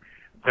of them.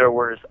 There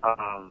was,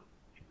 I'm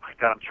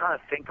trying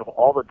to think of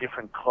all the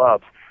different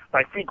clubs.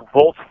 I think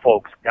Volts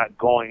folks got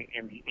going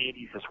in the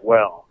 80s as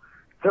well.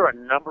 There are a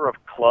number of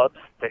clubs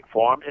that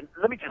formed. And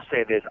let me just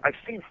say this. I've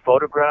seen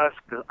photographs,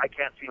 because I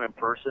can't see them in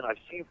person. I've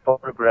seen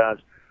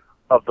photographs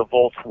of the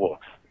Volts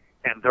Wolves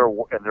and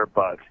their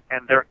Bugs.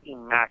 And they're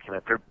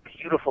immaculate. They're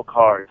beautiful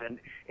cars.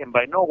 And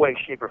by no way,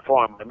 shape, or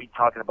form, me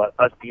talking about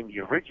us being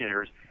the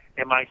originators,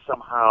 am I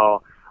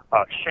somehow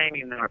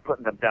shaming them or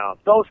putting them down.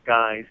 Those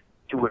guys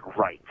do it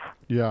right.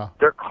 Yeah.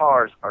 Their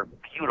cars are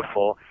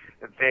beautiful.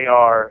 They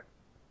are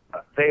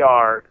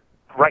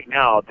right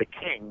now the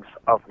kings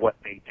of what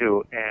they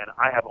do, and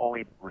I have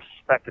only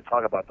respect to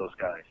talk about those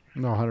guys.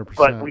 No, 100%.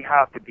 But we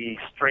have to be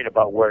straight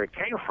about where it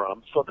came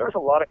from. So there's a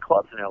lot of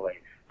clubs in LA,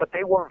 but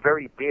they weren't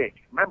very big.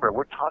 Remember,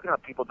 we're talking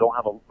about people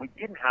we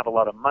didn't have a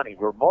lot of money.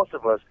 Where most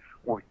of us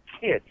were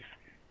kids,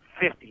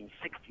 15,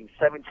 16,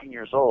 17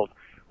 years old.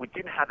 We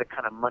didn't have the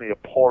kind of money to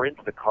pour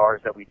into the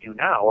cars that we do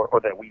now, or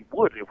that we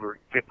would if we were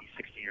 50,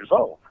 60 years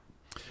old.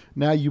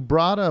 Now, you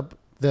brought up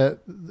that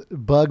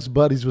Bugs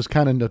Buddies was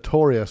kind of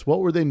notorious. What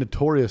were they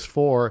notorious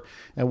for,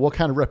 and what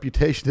kind of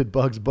reputation did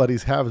Bugs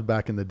Buddies have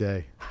back in the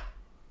day?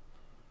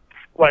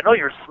 Well, I know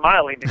you're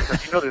smiling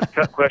because you know this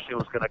question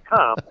was going to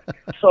come.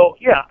 So,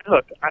 yeah,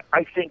 look,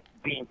 I think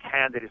being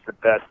candid is the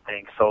best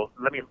thing. So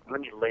let me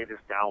lay this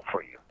down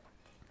for you.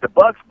 The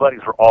Bugs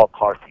Buddies were all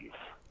car thieves.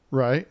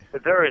 Right.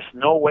 There is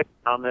no way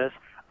on this.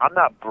 I'm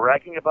not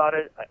bragging about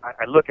it.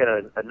 I look at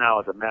it now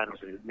as a man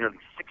who's nearly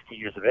 60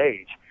 years of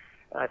age,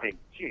 and I think,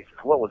 Jesus,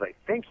 what was I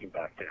thinking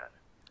back then?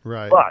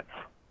 Right. But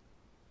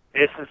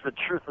this is the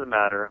truth of the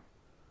matter.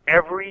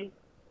 Every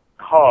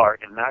car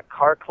in that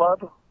car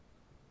club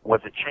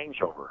was a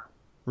changeover.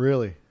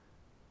 Really?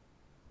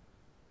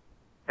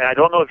 And I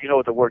don't know if you know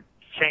what the word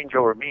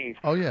changeover means.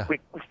 Oh, yeah. We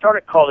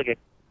started calling it,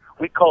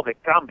 we called it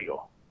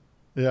cambio.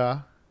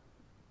 Yeah.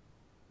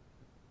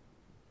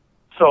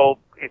 So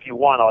if you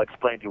want, I'll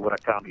explain to you what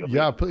a cambio means.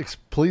 Yeah,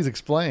 please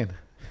explain.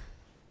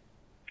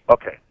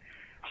 Okay.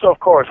 So, of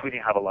course, we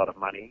didn't have a lot of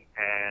money,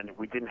 and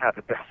we didn't have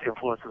the best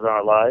influences in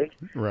our lives.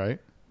 Right.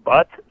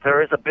 But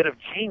there is a bit of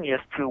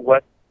genius to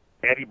what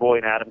Eddie Boy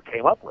and Adam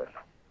came up with.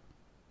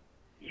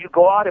 You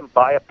go out and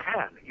buy a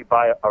pan. You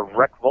buy a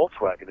wrecked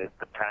Volkswagen.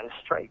 The pan is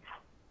straight.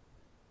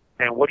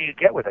 And what do you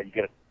get with it? You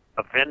get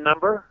a VIN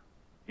number.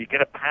 You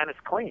get a pan that's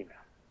clean.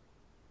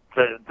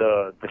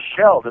 The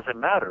shell doesn't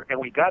matter.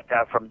 And we got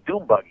that from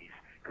dune buggies.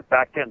 Because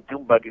back then,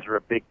 dune buggies were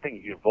a big thing.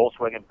 You get a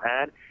Volkswagen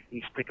pan,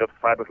 you stick a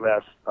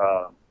fiberglass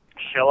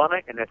shell on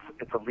it, and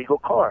it's a legal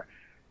car.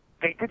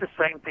 They did the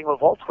same thing with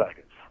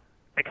Volkswagens,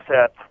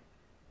 except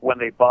when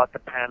they bought the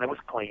pan that was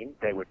clean,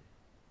 they would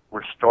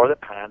restore the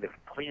pan, they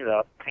would clean it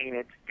up, paint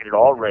it, get it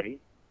all ready,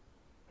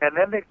 and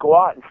then they'd go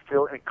out and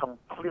fill a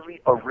completely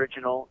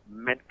original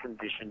mint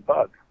condition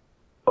bug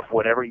of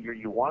whatever year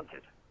you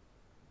wanted,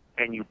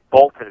 and you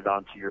bolted it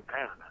onto your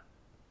pan.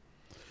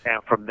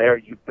 And from there,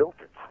 you built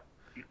it.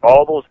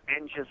 All those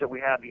engines that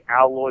we had, the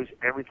alloys,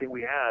 everything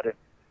we had,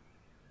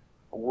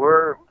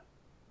 were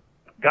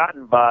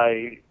gotten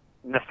by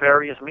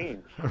nefarious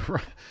means.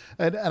 Right.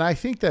 And I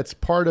think that's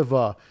part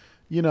of,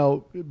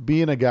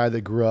 being a guy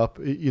that grew up,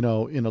 in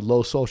a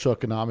low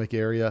socioeconomic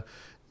area.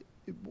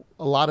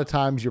 A lot of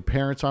times your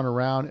parents aren't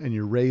around and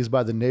you're raised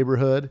by the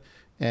neighborhood.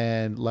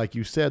 And like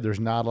you said, there's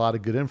not a lot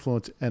of good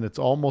influence, and it's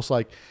almost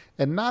like,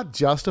 and not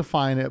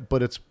justifying it,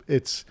 but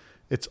it's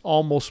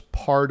almost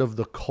part of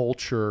the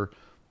culture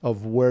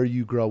of where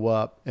you grow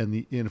up and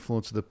the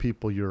influence of the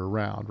people you're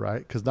around, right?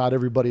 Because not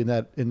everybody in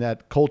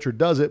that culture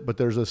does it, but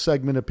there's a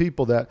segment of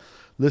people that,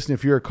 listen,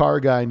 if you're a car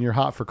guy and you're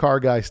hot for car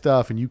guy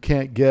stuff and you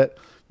can't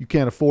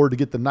afford to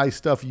get the nice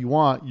stuff you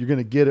want, you're going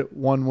to get it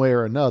one way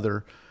or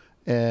another.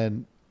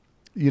 And,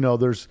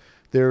 there's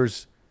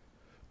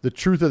the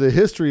truth of the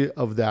history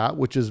of that,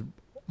 which is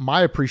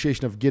my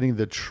appreciation of getting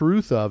the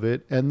truth of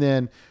it. And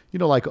then,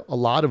 like a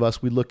lot of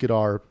us, we look at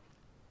our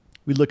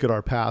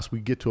past, we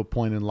get to a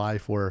point in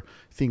life where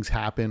things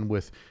happen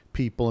with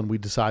people and we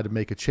decide to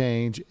make a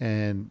change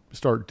and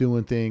start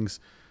doing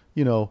things,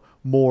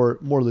 more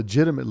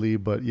legitimately.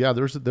 But yeah,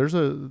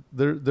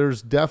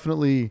 there's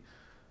definitely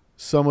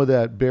some of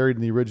that buried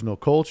in the original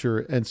culture.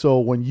 And so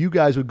when you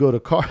guys would go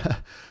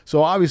to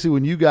so obviously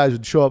when you guys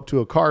would show up to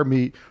a car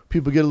meet,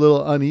 people get a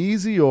little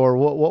uneasy, or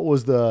what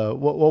was the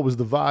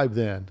vibe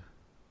then?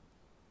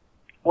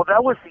 Well,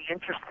 that was the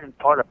interesting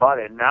part about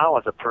it. Now,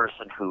 as a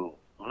person who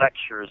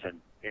lectures and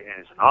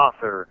is an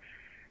author,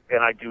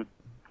 and I do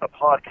a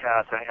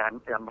podcast,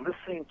 I'm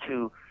listening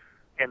to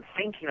and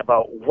thinking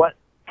about what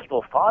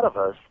people thought of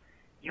us.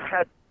 You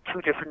had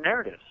two different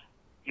narratives.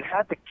 You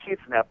had the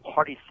kids in that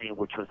party scene,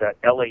 which was that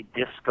LA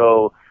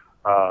disco,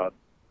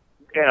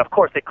 and of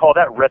course they call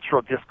that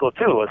retro disco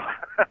too.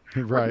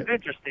 Right. Which is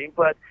interesting,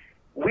 but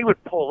we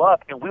would pull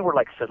up and we were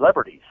like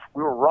celebrities.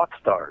 We were rock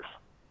stars.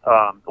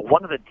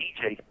 One of the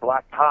DJs,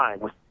 Black Tie,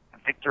 was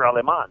Victor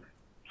Aleman.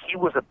 He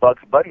was a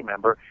Bugs Bunny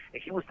member,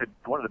 and he was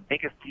one of the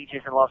biggest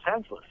DJs in Los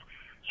Angeles.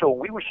 So when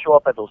we would show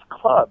up at those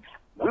clubs,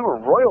 we were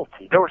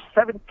royalty. There were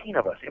 17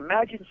 of us.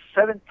 Imagine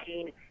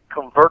 17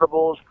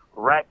 convertibles,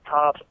 rag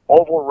tops,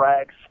 oval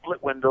rags,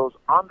 split windows,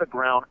 on the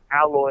ground,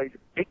 alloys,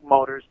 big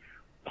motors,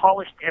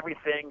 polished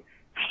everything,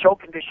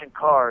 show-conditioned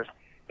cars,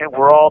 and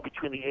we're all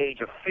between the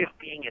age of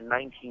 15 and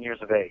 19 years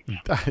of age.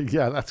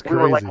 Yeah, that's crazy.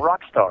 We were like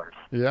rock stars.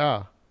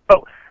 Yeah.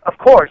 But, of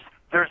course,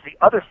 there's the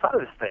other side of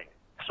this thing.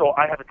 So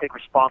I had to take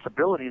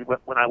responsibility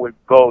when I would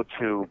go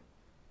to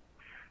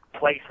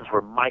places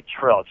where Mike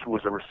Trelch, who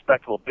was a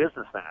respectable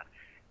businessman,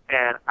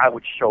 and I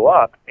would show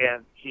up,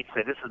 and he'd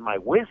say, "This is my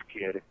whiz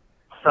kid."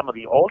 Some of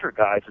the older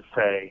guys would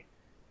say,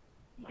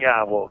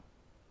 "Yeah, well,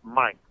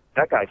 Mike,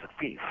 that guy's a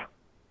thief."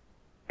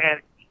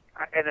 And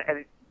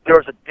there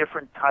was a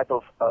different type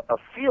of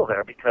feel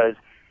there, because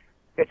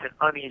it's an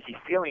uneasy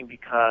feeling,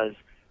 because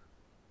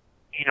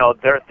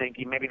they're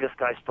thinking maybe this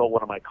guy stole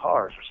one of my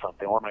cars or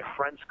something, or my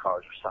friend's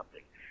cars or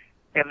something.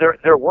 And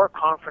there were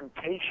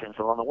confrontations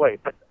along the way.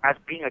 But as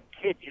being a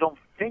kid, you don't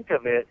think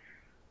of it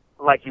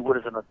like you would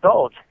as an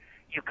adult.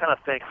 You kind of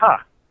think,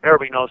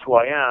 everybody knows who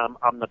I am.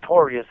 I'm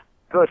notorious.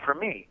 Good for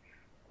me.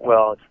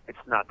 Well, it's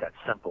not that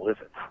simple, is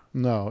it?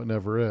 No, it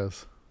never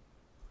is.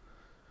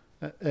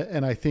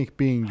 And I think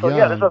being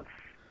young,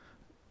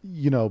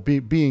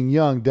 being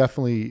young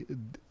definitely,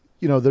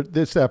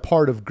 there's that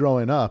part of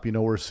growing up,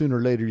 where sooner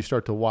or later you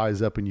start to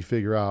wise up and you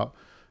figure out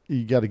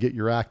you got to get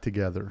your act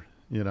together,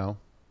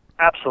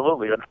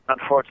 Absolutely.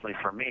 Unfortunately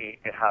for me,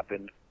 it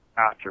happened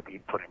after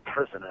being put in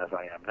prison, as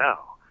I am now.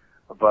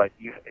 But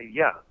you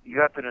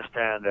have to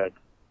understand that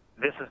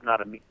this is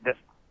not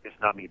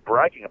me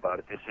bragging about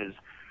it. This is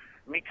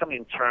me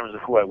coming to terms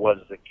with who I was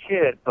as a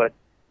kid. But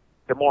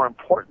the more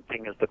important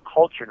thing is the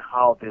culture and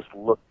how this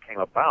look came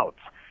about.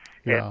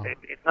 Yeah.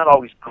 It's not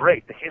always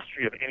great. The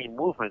history of any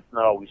movement is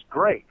not always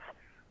great.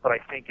 But I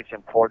think it's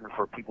important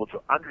for people to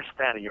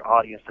understand, and your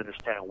audience to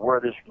understand, where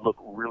this look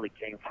really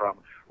came from,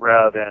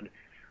 rather than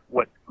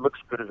what looks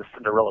good as a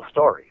Cinderella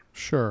story.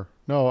 Sure.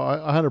 No,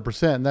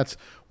 100%. And that's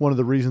one of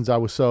the reasons I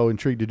was so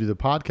intrigued to do the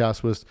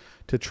podcast, was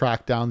to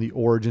track down the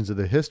origins of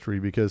the history,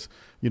 because,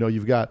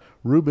 you've got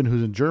Ruben,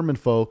 who's in German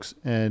folks.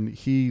 And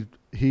he,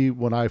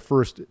 when I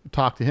first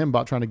talked to him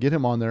about trying to get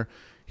him on there,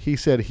 he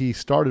said he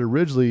started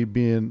originally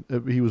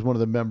he was one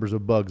of the members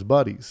of Bugs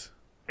Buddies.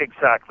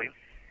 Exactly.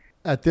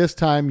 At this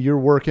time you're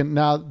working,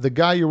 now the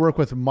guy you work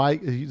with,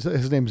 Mike,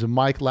 his name's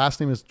Mike, last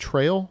name is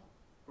Trail?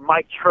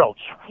 Mike Trelch.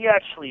 He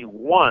actually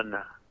won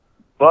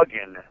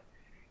Buggin'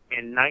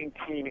 in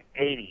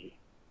 1980.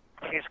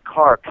 His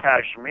car,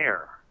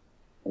 Cashmere,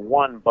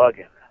 won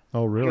Buggin'.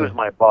 Oh, really? He was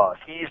my boss.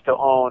 He used to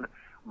own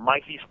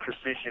Mikey's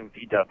Precision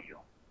VW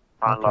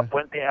on La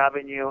Puente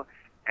Avenue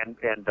and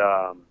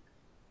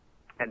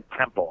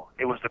Temple.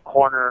 It was the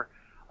corner.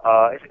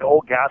 It's an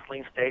old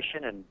gasoline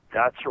station, and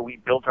that's where we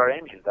built our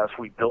engines. That's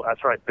where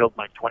I built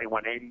my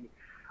 2180.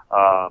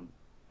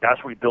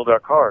 That's where we build our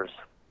cars.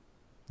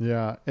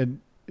 Yeah, and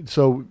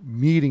so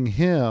meeting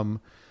him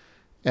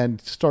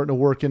and starting to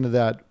work into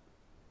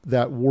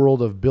that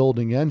world of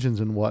building engines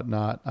and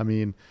whatnot, I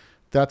mean,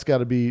 that's got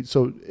to be,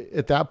 so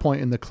at that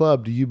point in the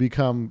club, do you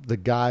become the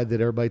guy that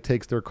everybody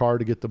takes their car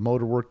to get the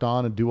motor worked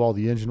on and do all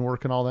the engine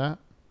work and all that?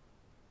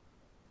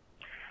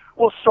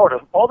 Well, sort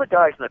of. All the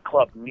guys in the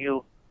club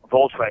knew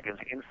Volkswagens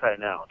inside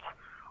and out.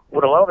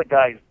 What a lot of the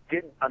guys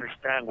didn't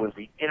understand was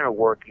the inner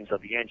workings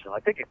of the engine.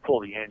 Like they could pull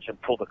the engine,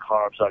 pull the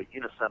carbs out,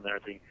 unison and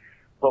everything.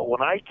 But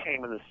when I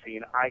came in the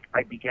scene,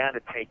 I began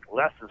to take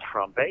lessons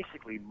from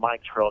basically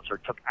Mike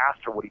Trelcher, took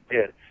after what he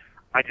did.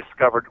 I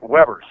discovered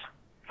Weber's.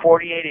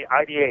 4080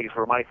 IDAs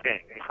were my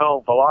thing,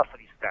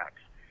 velocity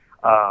stacks.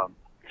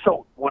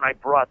 So when I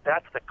brought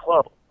that to the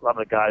club, a lot of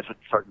the guys would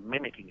start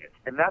mimicking it.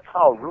 And that's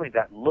how really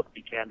that look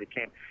began to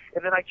come.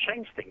 And then I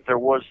changed things. There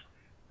was,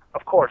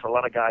 of course, a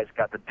lot of guys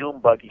got the Doom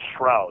Buggy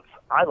shrouds.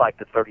 I liked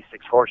the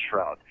 36-horse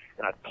shroud.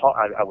 And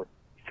I would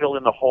fill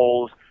in the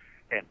holes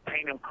and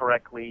paint them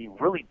correctly,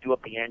 really do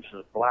up the engine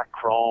with black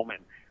chrome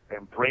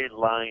and braided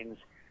lines.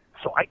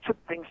 So I took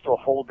things to a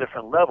whole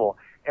different level.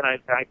 And I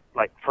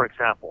like, for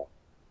example,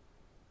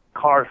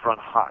 cars run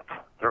hot.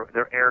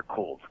 They're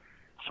air-cooled.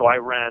 So I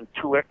ran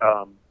two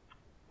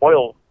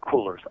oil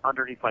coolers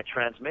underneath my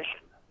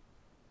transmission.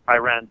 I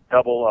ran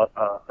double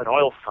an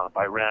oil sump.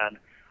 I ran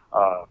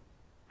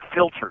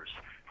filters,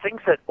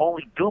 things that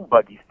only Doom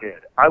Buggies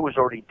did. I was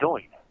already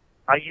doing.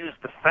 I used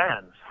the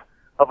fans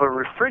of a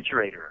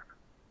refrigerator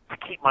to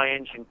keep my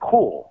engine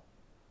cool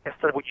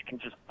instead of what you can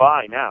just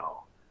buy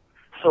now.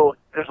 So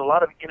there's a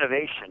lot of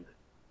innovation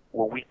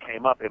when we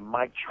came up, and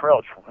Mike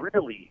Trelch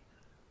really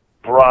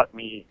brought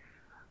me,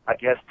 I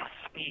guess, to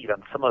speed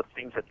on some of the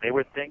things that they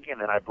were thinking,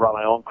 and I brought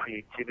my own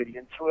creativity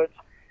into it,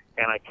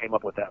 and I came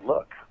up with that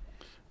look.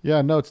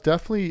 Yeah, no, it's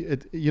definitely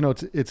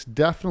it's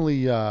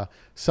definitely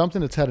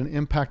something that's had an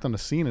impact on the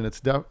scene, and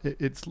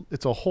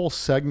it's a whole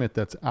segment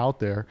that's out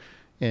there,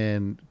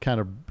 and kind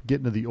of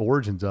getting to the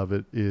origins of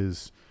it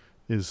is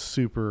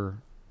super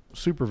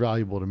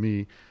valuable to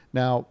me.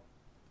 Now,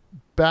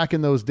 back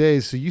in those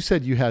days, so you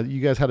said you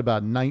guys had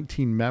about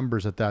 19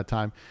 members at that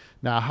time.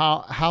 Now,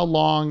 how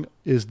long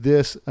is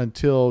this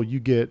until you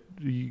get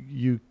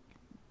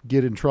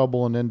in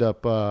trouble and end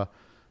up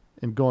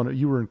and going?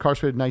 You were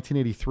incarcerated in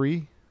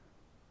 1983.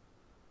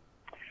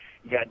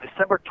 Yeah,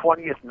 December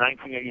 20th,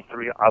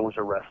 1983, I was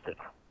arrested.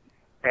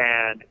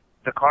 And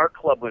the car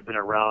club had been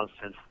around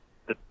since,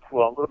 a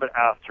little bit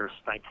after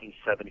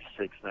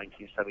 1976,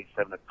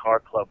 1977. The car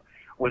club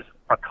was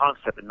a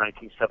concept in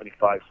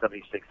 1975,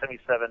 76,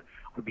 77.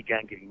 We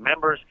began getting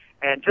members.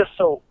 And just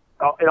so,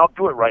 I'll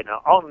do it right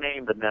now, I'll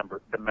name the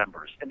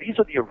members. And these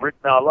are the original.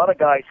 Now, a lot of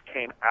guys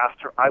came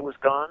after I was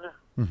gone,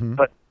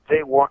 but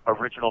they weren't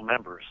original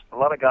members. A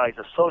lot of guys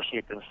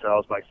associate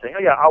themselves by saying,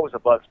 oh, yeah, I was a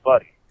Bugs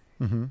Buddy.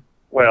 Mm-hmm.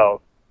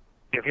 Well,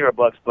 if you're a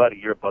Bugs Buddy,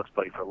 you're a Bugs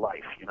Buddy for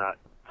life. You're not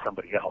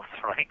somebody else,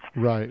 right?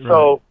 Right.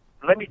 So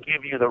let me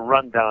give you the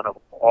rundown of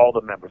all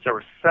the members. There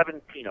were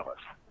 17 of us.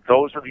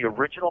 Those are the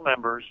original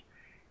members,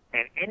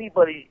 and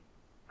anybody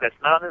that's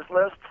not on this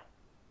list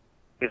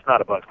is not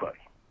a Bugs Buddy.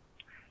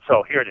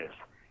 So here it is.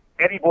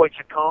 Eddie Boy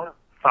Chacon,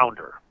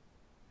 founder.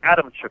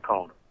 Adam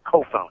Chacon,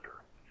 co-founder.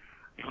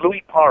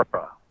 Louis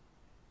Parra.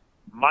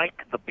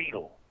 Mike the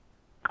Beetle.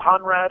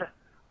 Conrad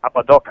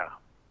Apadoca.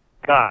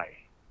 Guy.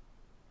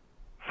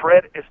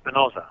 Fred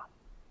Espinoza.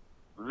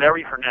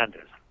 Larry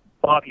Hernandez.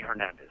 Bobby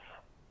Hernandez.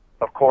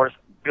 Of course,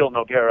 Bill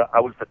Noguera.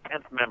 I was the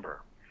 10th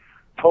member.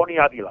 Tony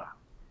Avila.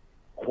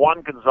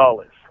 Juan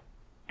Gonzalez.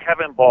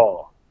 Kevin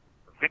Ball.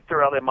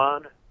 Victor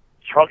Aleman.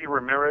 Charlie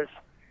Ramirez.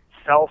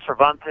 Sal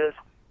Cervantes.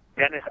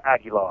 Dennis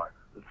Aguilar.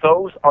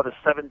 Those are the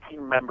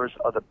 17 members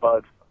of the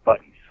Bugs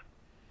Buddies.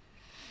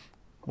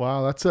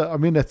 Wow, that's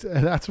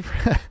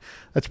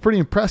pretty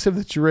impressive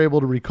that you're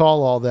able to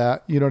recall all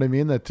that. You know what I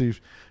mean?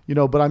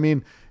 But I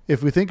mean,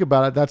 if we think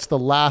about it, that's the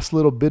last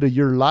little bit of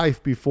your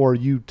life before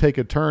you take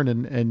a turn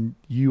and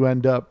you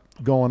end up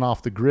going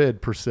off the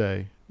grid per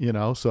se.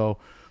 So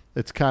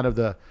it's kind of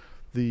the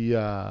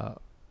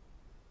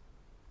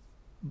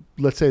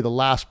let's say the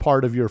last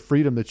part of your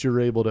freedom that you're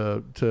able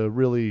to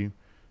really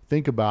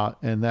think about,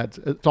 and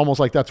it's almost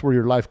like that's where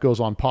your life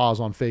goes on pause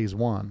on phase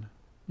one.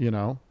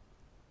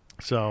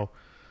 So.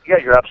 Yeah,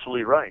 you're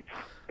absolutely right.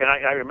 And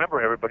I remember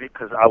everybody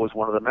because I was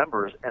one of the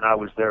members, and I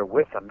was there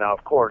with them. Now,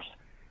 of course,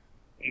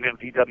 even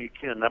VW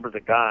Kid, a number of the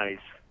guys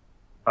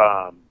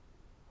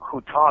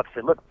who talked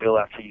said, look, Bill,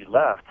 after you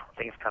left,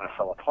 things kind of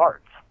fell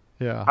apart.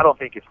 Yeah. I don't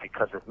think it's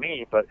because of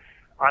me, but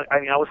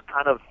I was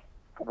kind of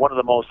one of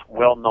the most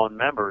well-known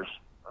members,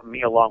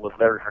 me along with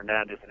Larry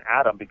Hernandez and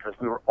Adam, because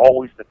we were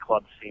always in the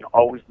club scene,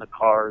 always in the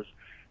cars.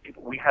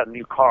 We had a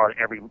new car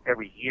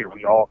every year.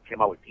 We all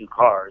came out with new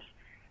cars.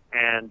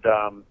 And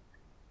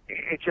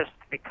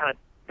it kind of,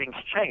 things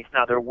changed.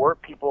 Now, there were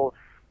people,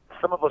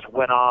 some of us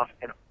went off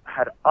and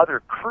had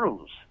other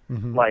crews.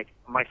 Mm-hmm. Like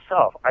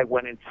myself, I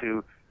went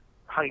into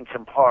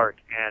Huntington Park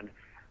and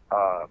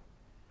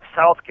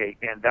Southgate,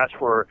 and that's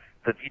where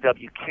the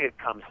VW Kid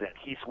comes in.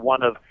 He's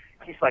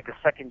like a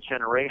second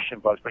generation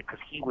Bugs because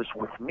he was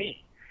with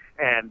me.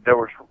 And there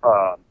was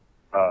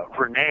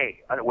Renee,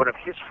 one of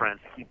his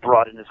friends, he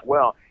brought in as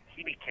well.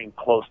 He became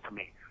close to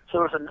me. So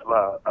there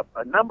was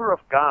a number of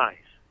guys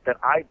that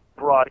I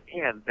brought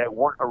in that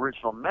weren't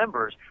original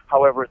members.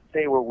 However,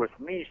 they were with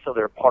me, so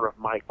they're part of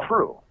my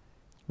crew.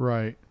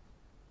 Right.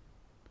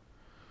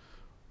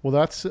 Well,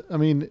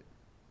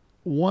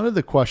 one of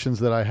the questions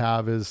that I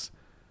have is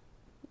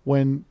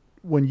when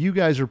you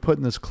guys are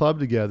putting this club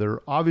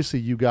together, obviously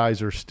you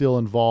guys are still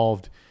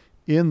involved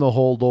in the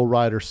whole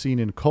lowrider scene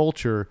and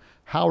culture.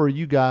 How are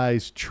you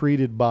guys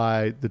treated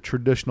by the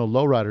traditional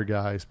lowrider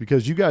guys?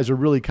 Because you guys are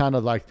really kind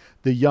of like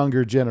the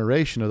younger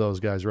generation of those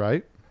guys,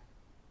 right?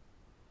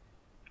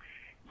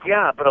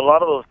 Yeah, but a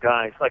lot of those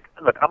guys, like,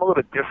 look, I'm a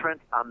little bit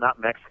different. I'm not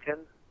Mexican.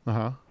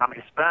 Uh-huh. I'm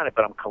Hispanic,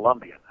 but I'm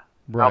Colombian.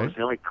 Right. I was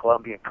the only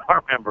Colombian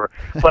car member,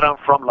 but I'm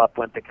from La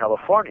Puente,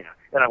 California,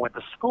 and I went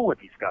to school with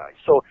these guys.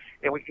 So,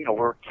 and we,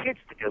 we're kids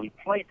together. We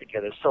played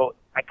together, so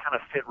I kind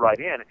of fit right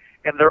in.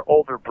 And their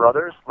older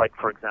brothers, like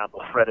for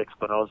example, Fred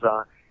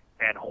Espinoza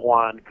and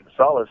Juan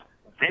Gonzalez,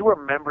 they were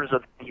members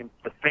of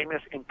the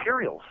famous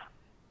Imperials.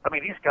 I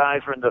mean, these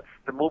guys were in the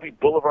movie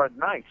Boulevard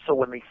Nights. So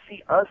when they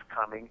see us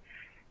coming,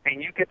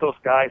 and you get those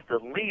guys to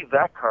leave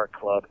that car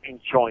club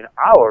and join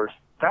ours,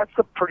 that's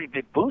a pretty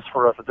big boost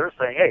for us. That they're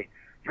saying, hey,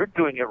 you're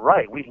doing it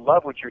right. We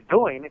love what you're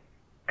doing,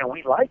 and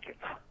we like it.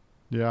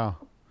 Yeah.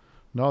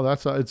 No,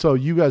 that's so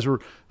you guys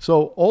were,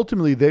 so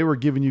ultimately they were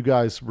giving you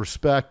guys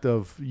respect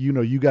of,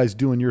 you guys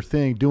doing your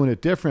thing, doing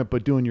it different,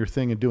 but doing your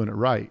thing and doing it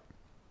right.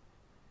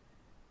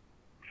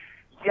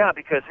 Yeah,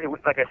 because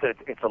like I said,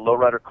 it's a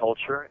lowrider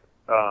culture,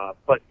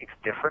 but it's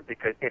different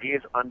because it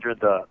is under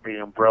the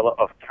umbrella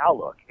of Cal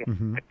Look. It's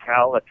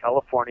a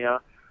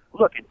California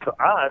look. And to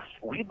us,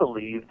 we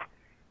believed,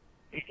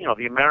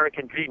 the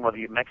American dream or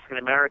the Mexican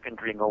American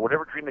dream or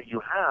whatever dream that you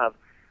have,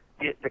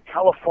 the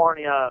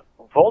California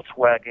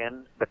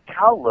Volkswagen, the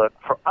Cal Look,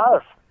 for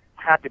us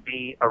had to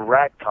be a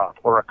ragtop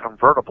or a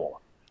convertible.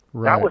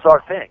 Right. That was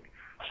our thing.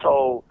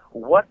 So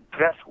what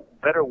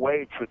better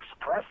way to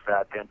express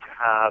that than to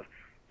have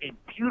a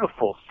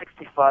beautiful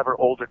 65 or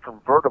older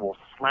convertible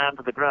slammed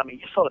to the ground? I mean,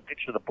 you saw the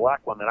picture of the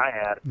black one that I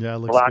had. Yeah, it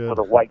looks black good. with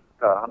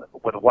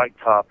a white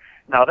top.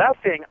 Now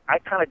that thing, I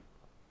kind of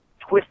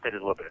twisted it a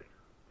little bit.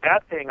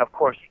 That thing, of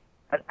course,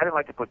 I didn't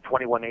like to put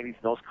 2180s in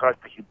those cars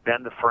because you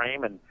bend the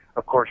frame and,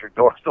 of course, your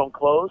doors don't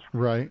close.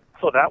 Right.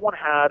 So that one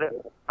had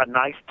a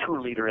nice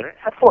 2-liter in it. It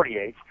had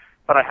 48s,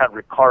 but I had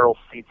Recaro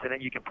seats in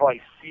it. You can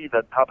probably see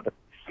the top of the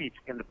seats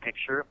in the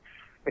picture.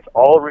 It's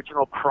all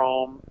original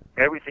chrome.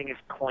 Everything is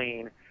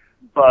clean.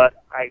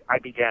 But I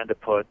began to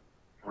put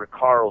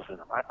Recaros in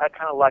them. I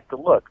kind of like the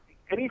look.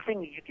 Anything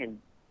that you can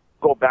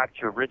go back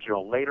to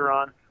original later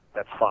on,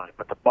 that's fine.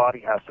 But the body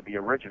has to be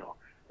original.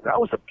 That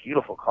was a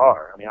beautiful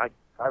car. I mean, I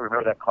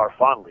remember that car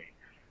fondly.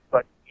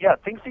 But, yeah,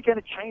 things began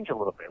to change a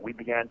little bit. We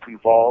began to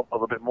evolve a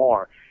little bit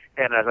more.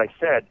 And as I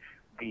said,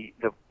 the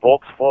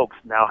Volks folks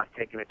now have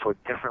taken it to a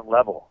different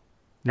level.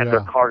 And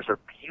their cars are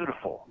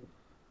beautiful.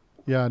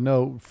 Yeah,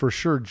 no, for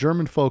sure.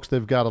 German folks,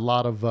 they've got a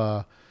lot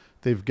of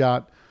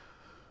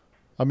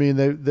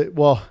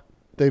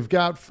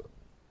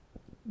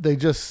they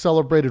just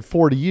celebrated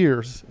 40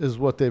 years is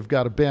what they've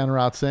got a banner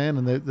out saying,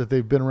 and that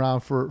they've been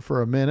around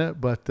for a minute,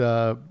 but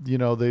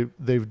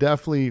they've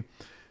definitely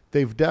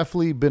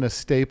been a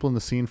staple in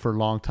the scene for a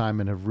long time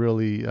and have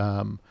really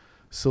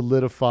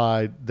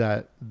solidified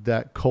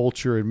that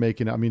culture and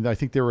making it. I mean, I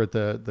think they were at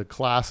the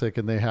Classic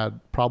and they had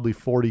probably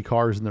 40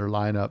 cars in their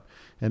lineup,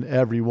 and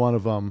every one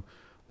of them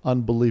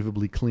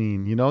unbelievably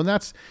clean,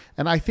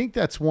 and I think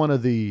that's one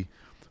of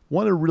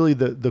really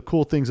the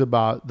cool things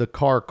about the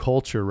car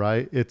culture,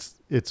 right?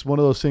 It's one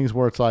of those things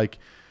where it's like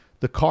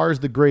the car is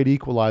the great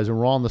equalizer.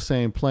 We're all on the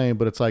same plane,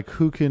 but it's like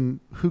who can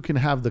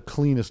have the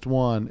cleanest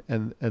one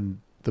and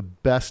the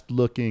best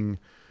looking,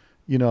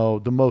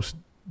 the most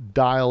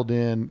dialed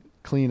in,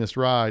 cleanest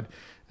ride.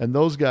 And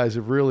those guys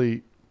have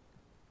really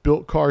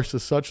built cars to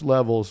such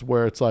levels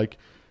where it's like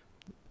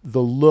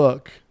the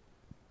look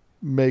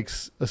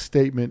makes a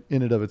statement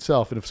in and of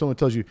itself. And if someone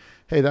tells you,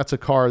 hey, that's a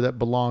car that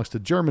belongs to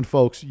German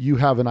folks, you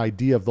have an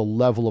idea of the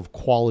level of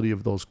quality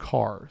of those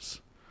cars,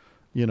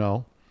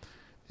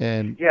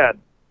 and yeah,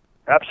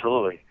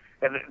 absolutely.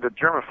 And the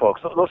German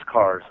folks, those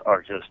cars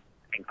are just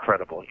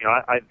incredible.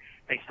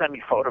 They send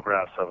me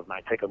photographs of them, and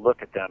I take a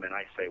look at them and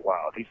I say,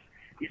 wow, these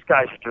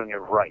guys are doing it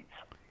right.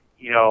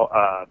 You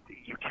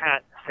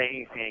can't say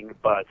anything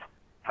but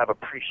have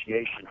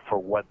appreciation for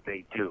what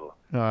they do.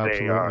 Oh,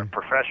 they are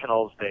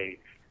professionals.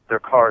 Their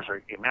cars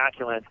are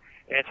immaculate.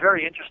 And it's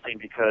very interesting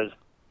because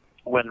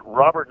when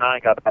Robert and I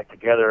got back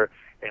together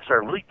and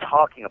started really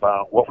talking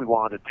about what we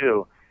wanted to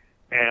do,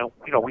 and,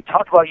 we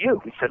talked about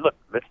you. We said, look,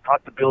 let's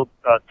talk to Bill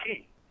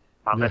T.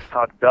 Let's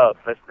talk Dubs.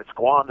 Let's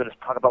go on and let's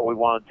talk about what we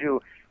want to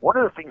do. One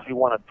of the things we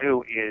want to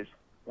do is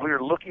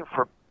we're looking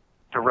for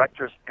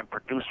directors and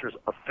producers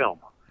of film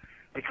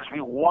because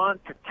we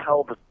want to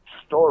tell the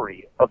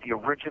story of the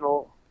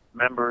original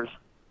members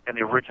and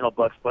the original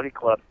Bugs Bunny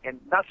Club, and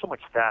not so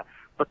much that,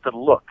 but the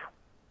look,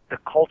 the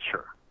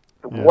culture,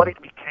 what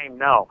it became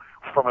now.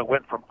 It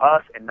went from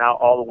us and now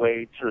all the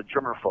way to the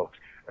German folks,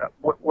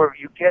 where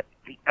you get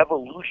the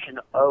evolution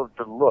of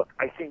the look.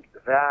 I think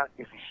that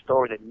is a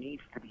story that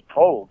needs to be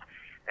told,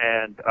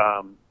 and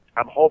I'm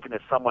hoping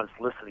that someone's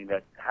listening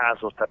that has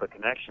those type of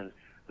connections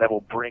that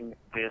will bring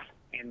this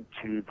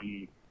into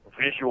the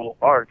visual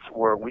arts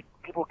where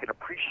people can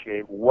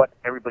appreciate what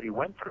everybody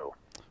went through.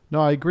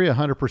 No, I agree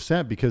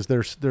 100% because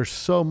there's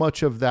so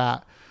much of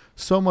that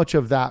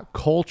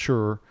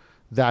culture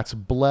that's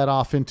bled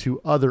off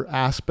into other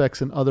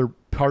aspects and other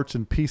parts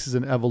and pieces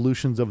and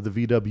evolutions of the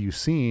VW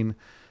scene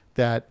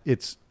that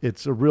it's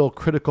a real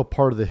critical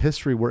part of the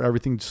history where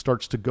everything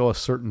starts to go a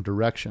certain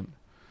direction.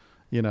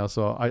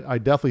 So I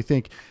definitely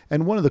think,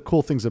 and one of the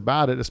cool things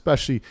about it,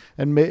 especially,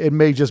 and it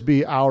may just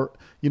be our,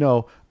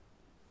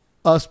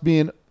 us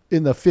being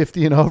in the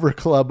 50 and over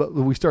club,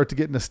 we start to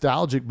get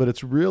nostalgic, but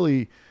it's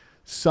really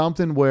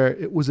something where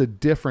it was a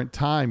different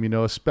time,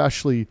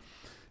 especially,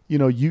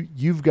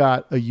 you've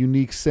got a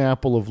unique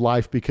sample of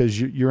life because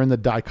you're in the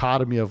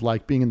dichotomy of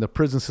like being in the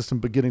prison system,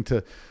 but getting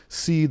to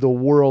see the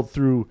world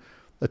through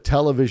a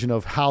television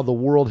of how the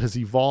world has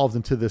evolved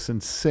into this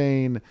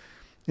insane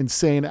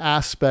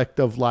aspect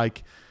of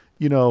like,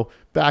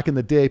 back in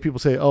the day, people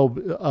say,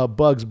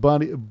 Bugs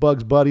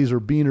Buddies or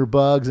Beaner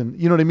Bugs. And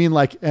you know what I mean?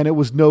 Like, and it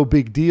was no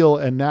big deal.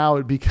 And now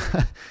it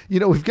becomes,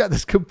 we've got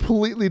this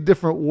completely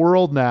different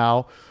world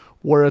now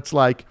where it's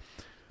like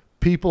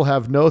people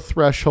have no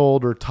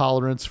threshold or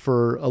tolerance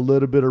for a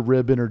little bit of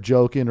ribbing or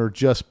joking or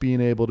just being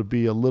able to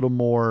be a little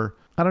more,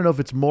 I don't know if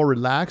it's more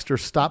relaxed or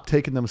stop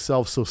taking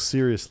themselves so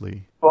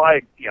seriously. Well,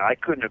 I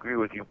couldn't agree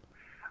with you.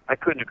 I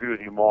couldn't agree with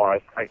you more.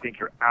 I think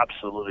you're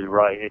absolutely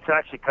right. It's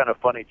actually kind of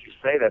funny that you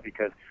say that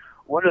because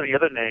one of the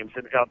other names,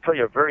 and I'll tell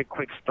you a very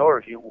quick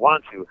story if you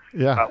want to.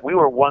 Yeah. We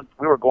were going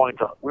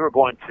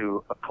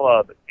to a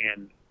club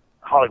in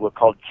Hollywood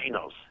called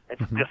Geno's.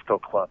 It's a disco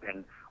club,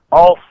 and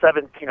all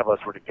 17 of us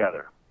were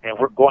together, and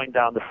we're going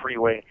down the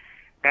freeway.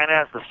 And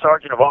as the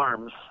sergeant of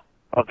arms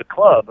of the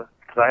club,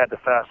 because I had the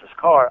fastest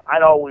car,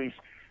 I'd always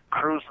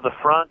cruise to the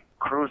front,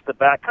 cruise the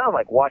back, kind of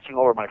like watching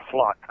over my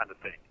flock kind of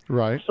thing.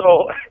 Right.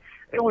 So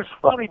it was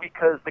funny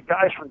because the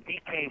guys from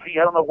DKV,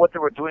 I don't know what they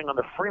were doing on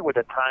the freeway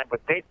at the time,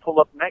 but they'd pull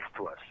up next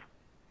to us.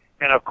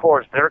 And, of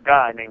course, their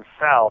guy named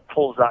Sal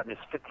pulls out in his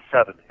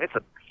 57. It's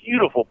a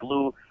beautiful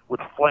blue with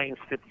flames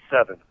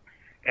 57.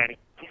 And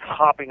he's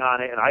hopping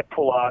on it, and I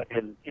pull out,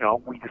 and,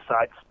 we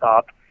decide to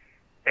stop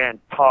and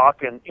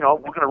talk, and, we're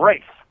going to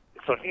race.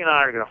 So he and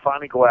I are going to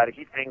finally go at it.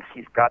 He thinks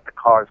he's got the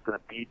car that's going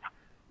to beat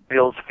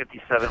Bill's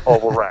 57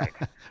 oval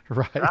rag.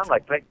 Right. And I'm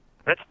like,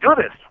 let's do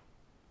this.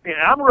 And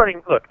I'm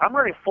running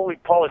fully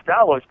polished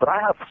alloys, but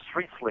I have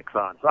street slicks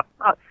on, so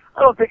I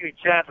don't take any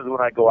chances when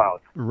I go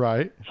out.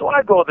 Right. So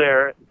I go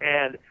there,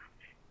 and,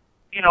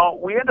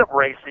 we end up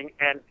racing,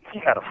 and he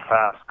had a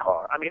fast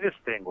car. I mean, this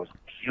thing was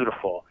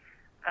beautiful.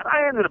 And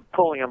I ended up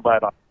pulling him by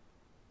about...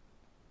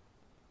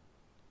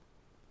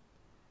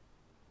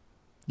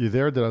 You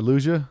there? Did I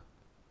lose you?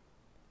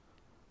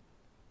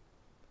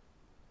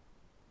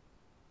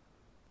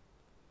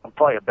 I'm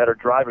probably a better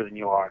driver than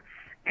you are.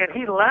 And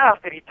he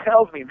laughed, and he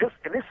tells me this,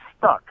 and this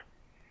stuck.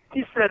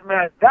 He said,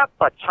 man, that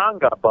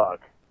pachanga bug.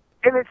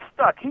 And it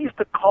stuck. He used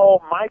to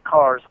call my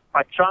cars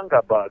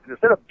pachanga bugs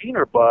instead of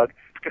Beaner bug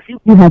because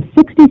You have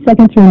 60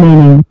 seconds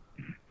remaining.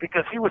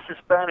 Because he was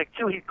Hispanic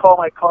too. He'd call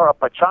my car a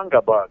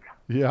pachanga bug.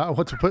 Yeah.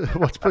 What's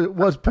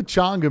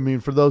pachanga mean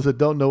for those that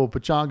don't know what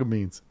pachanga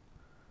means?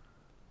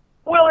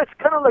 Well, it's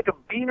kind of like a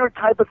Beaner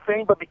type of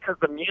thing, but because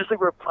the music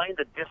we're playing,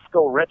 the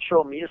disco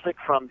retro music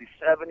from the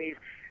 70s,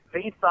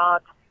 they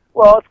thought,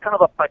 well, it's kind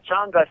of a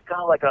pachanga. It's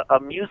kind of like a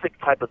music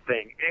type of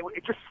thing.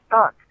 It just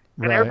stuck.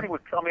 And Right. everything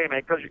would tell me,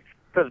 man,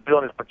 because Bill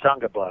and his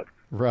pachanga bug.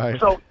 Right.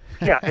 So,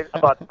 yeah, it's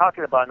about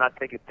talking about not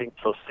taking things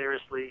so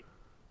seriously.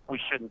 We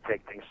shouldn't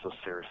take things so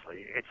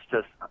seriously.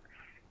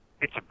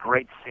 It's a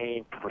great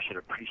scene. People should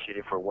appreciate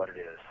it for what it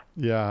is.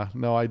 Yeah,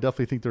 no, I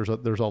definitely think there's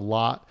a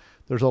lot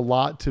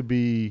to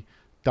be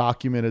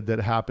documented that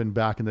happened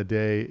back in the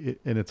day,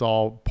 and it's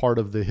all part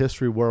of the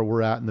history where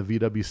we're at in the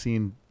VW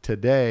scene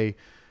today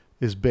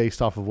is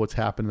based off of what's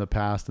happened in the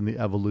past and the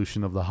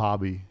evolution of the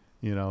hobby.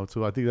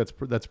 So I think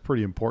that's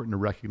pretty important to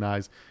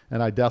recognize,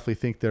 and I definitely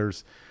think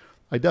there's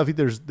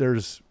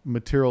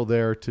material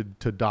there to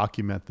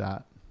document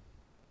that.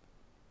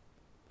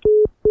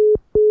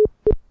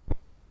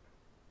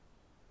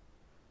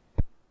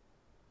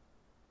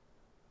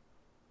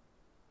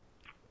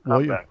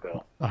 Not back,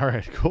 Bill. All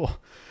right, cool.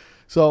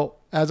 So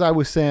as I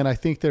was saying, I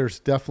think there's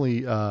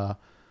definitely a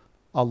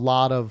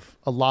lot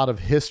of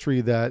history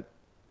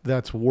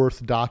that's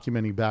worth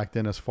documenting back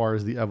then as far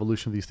as the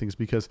evolution of these things,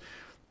 because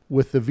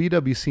with the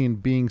VW scene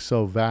being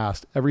so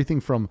vast, everything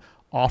from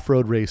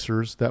off-road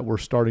racers that were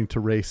starting to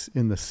race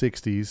in the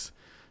 60s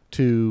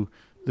to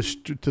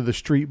the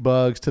street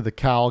bugs, to the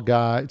cow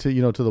guy,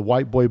 to the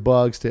white boy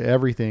bugs, to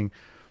everything.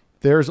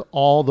 There's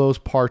all those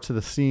parts of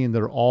the scene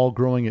that are all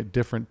growing at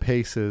different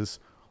paces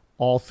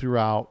all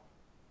throughout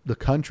the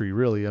country,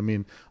 really. I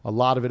mean, a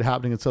lot of it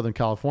happening in Southern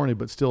California,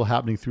 but still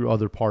happening through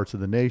other parts of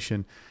the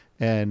nation.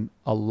 And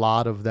a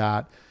lot of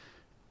that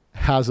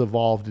has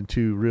evolved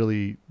into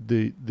really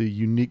the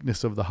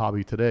uniqueness of the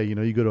hobby today. You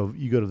go to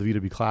the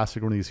VW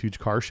Classic, one of these huge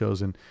car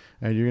shows, and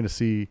you're going to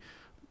see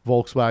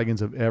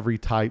Volkswagens of every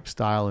type,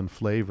 style, and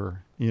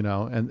flavor, you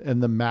know,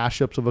 and the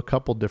mashups of a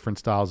couple different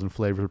styles and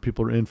flavors.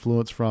 People are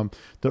influenced from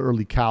the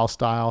early Cal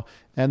style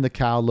and the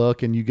Cal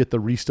look, and you get the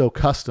Risto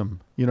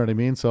Custom, you know what I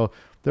mean? So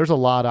there's a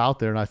lot out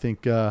there, and I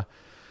think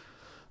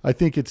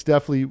it's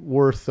definitely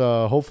worth,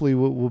 hopefully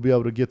we'll be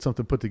able to get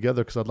something put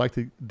together, because I'd like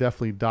to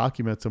definitely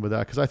document some of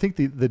that, because I think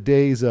the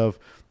days of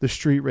the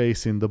street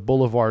racing, the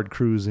boulevard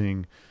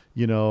cruising,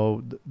 you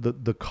know,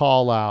 the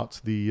call outs,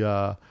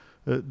 the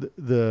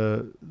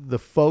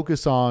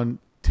focus on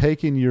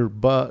taking your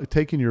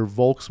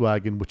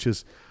Volkswagen, which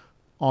is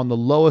on the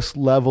lowest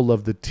level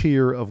of the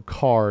tier of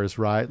cars,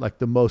 right? Like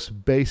the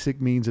most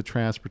basic means of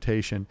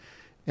transportation,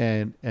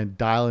 and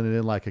dialing it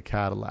in like a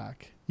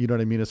Cadillac. You know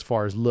what I mean? As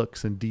far as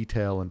looks and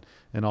detail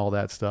and all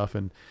that stuff.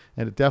 And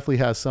it definitely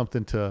has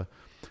something to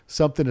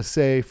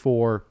say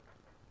for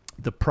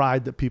the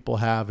pride that people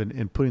have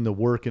in putting the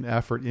work and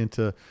effort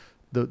into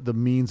the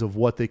means of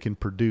what they can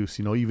produce,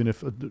 you know, even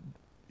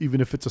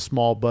if it's a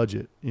small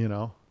budget, you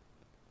know?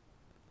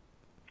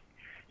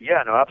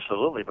 Yeah, no,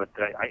 absolutely. But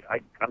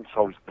I'm just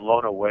always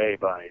blown away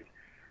by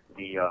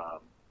the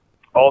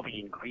all the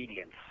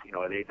ingredients. You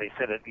know, they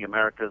said that the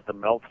America is the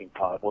melting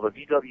pot. Well, the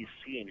VW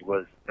scene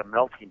was the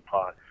melting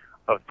pot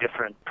of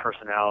different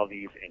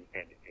personalities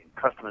and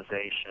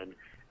customization.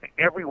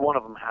 Every one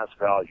of them has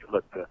value.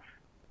 Look,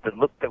 the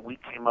look that we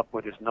came up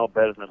with is no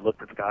better than the look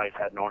that the guys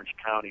had in Orange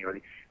County.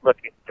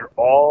 They're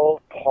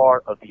all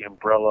part of the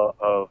umbrella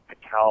of the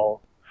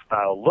Cal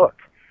style look.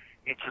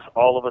 It's just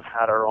all of us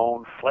had our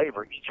own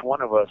flavor. Each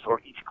one of us, or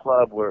each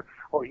club, or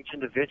each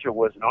individual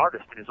was an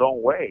artist in his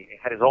own way and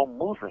had his own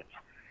movements.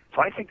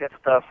 So I think that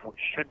stuff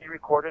should be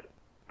recorded.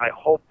 I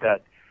hope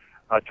that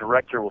a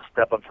director will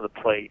step up to the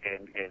plate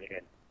and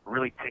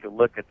really take a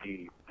look at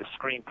the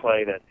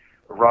screenplay that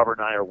Robert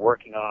and I are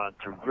working on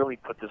to really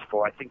put this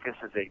forward. I think this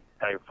is a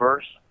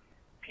diverse,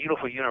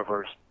 beautiful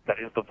universe that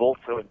is the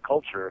Volkswagen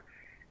culture,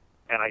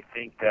 and I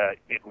think that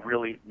it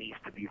really needs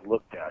to be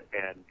looked at.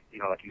 And, you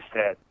know, like you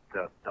said,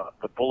 the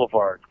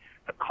boulevard,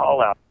 the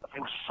call-out, it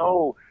was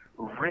so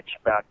rich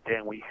back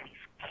then. We had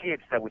these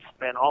kids that would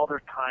spend all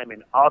their time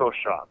in auto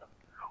shop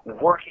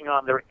working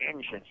on their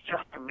engines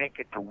just to make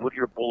it to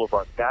Whittier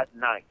Boulevard that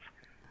night,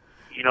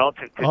 you know,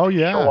 to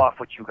show off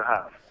what you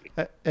have.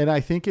 And I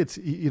think it's,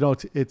 you know,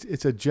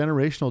 it's a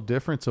generational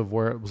difference of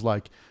where it was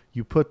like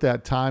you put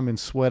that time and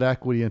sweat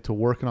equity into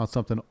working on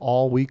something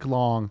all week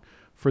long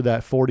for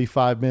that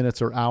 45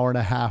 minutes or hour and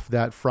a half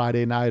that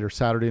Friday night or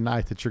Saturday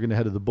night that you're going to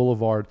head to the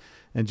boulevard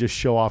and just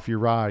show off your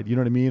ride. You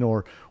know what I mean?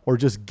 Or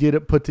just get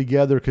it put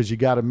together because you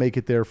got to make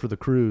it there for the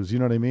cruise. You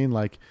know what I mean?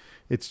 Like,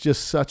 it's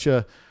just such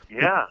a,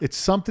 it's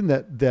something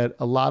that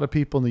a lot of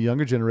people in the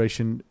younger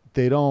generation,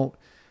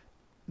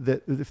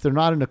 that if they're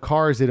not into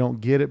cars, they don't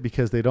get it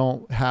because they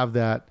don't have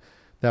that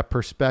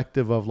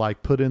perspective of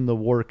like, put in the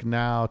work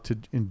now to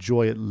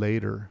enjoy it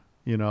later,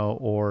 you know,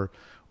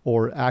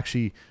 or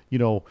actually, you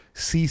know,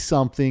 see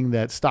something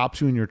that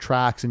stops you in your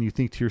tracks and you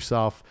think to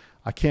yourself,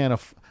 I can't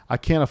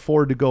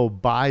afford to go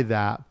buy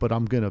that, but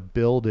I'm going to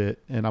build it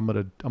and I'm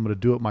going to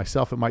do it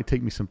myself. It might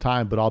take me some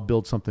time, but I'll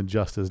build something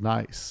just as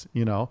nice,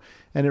 you know?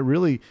 And it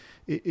really,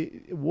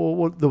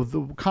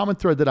 the common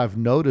thread that I've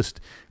noticed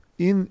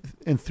in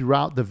and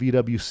throughout the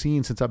VW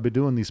scene since I've been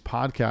doing these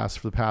podcasts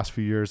for the past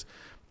few years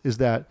is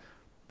that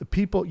the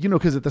people, you know,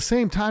 because at the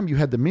same time you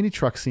had the mini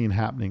truck scene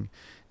happening,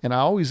 and I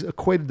always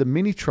equated the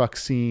mini truck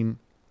scene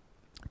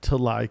to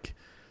like,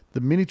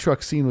 the mini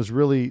truck scene was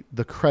really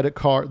the credit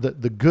card,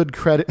 the good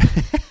credit,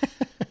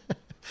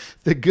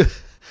 the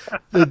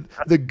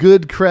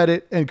good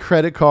credit and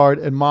credit card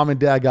and mom and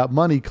dad got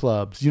money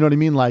clubs. You know what I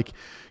mean? Like,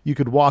 you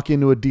could walk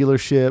into a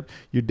dealership,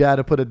 your dad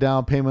would put a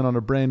down payment on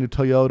a brand new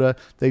Toyota.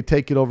 They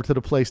take it over to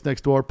the place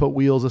next door, put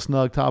wheels, a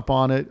snug top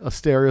on it, a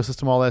stereo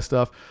system, all that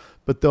stuff.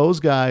 But those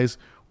guys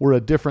were a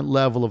different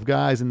level of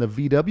guys, and the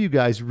VW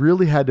guys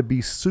really had to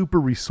be super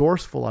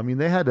resourceful. I mean,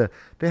 they had to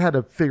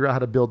figure out how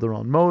to build their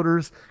own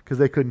motors because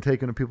they couldn't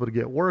take into people to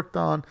get worked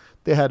on.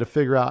 They had to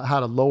figure out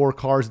how to lower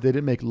cars they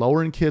didn't make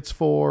lowering kits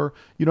for,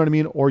 you know what I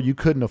mean? Or you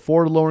couldn't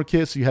afford a lowering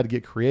kit, so you had to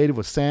get creative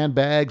with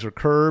sandbags or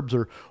curbs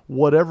or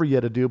whatever you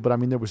had to do. But I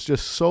mean, there was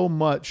just so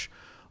much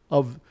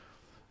of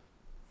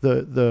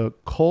the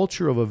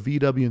culture of a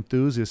VW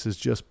enthusiast is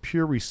just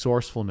pure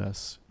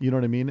resourcefulness. You know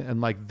what I mean?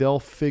 And like, they'll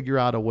figure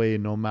out a way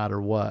no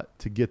matter what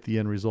to get the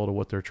end result of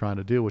what they're trying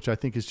to do, which I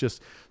think is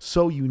just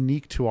so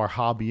unique to our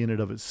hobby in and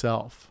of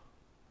itself.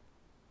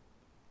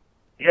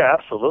 Yeah,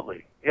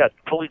 absolutely. Yeah,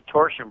 pulling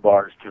torsion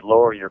bars to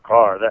lower your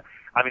car.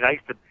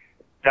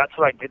 That's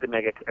what I did to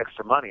make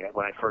extra money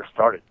when I first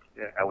started.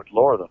 I would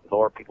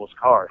lower people's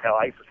cars. Hell,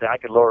 I used to say I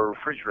could lower a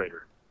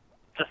refrigerator.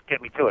 Just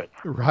get me to it.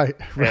 Right.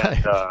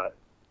 And,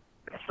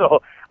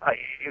 so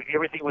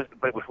everything was,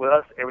 but with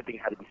us, everything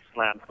had to be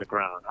slammed to the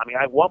ground. I mean,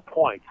 at one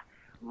point,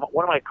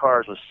 one of my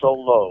cars was so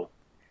low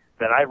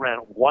that I ran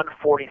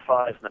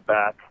 145s in the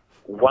back,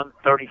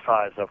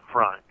 135s up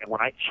front. And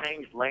when I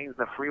changed lanes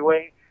in the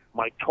freeway,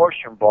 my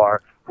torsion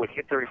bar would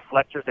hit the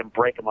reflectors and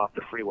break them off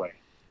the freeway.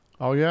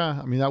 Oh yeah,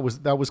 I mean that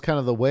was kind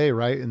of the way,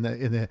 right?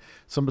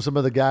 Some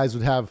of the guys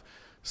would have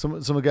some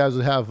of the guys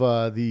would have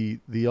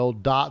the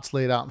old dots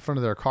laid out in front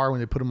of their car when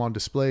they put them on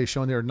display,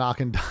 showing they were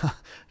knocking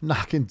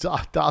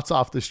dots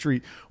off the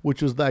street,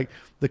 which was like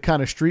the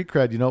kind of street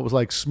cred. It was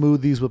like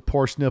smoothies with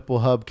Porsche nipple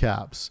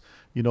hubcaps.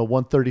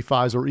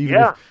 135s, or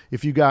even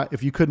if you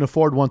couldn't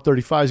afford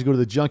 135s, you go to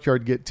the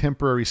junkyard, get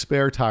temporary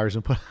spare tires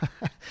and put.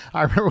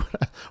 I remember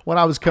when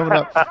I was coming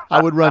up,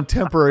 I would run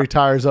temporary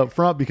tires up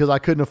front because I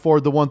couldn't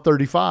afford the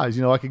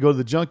 135s. I could go to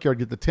the junkyard,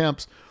 get the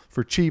temps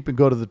for cheap, and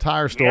go to the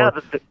tire store.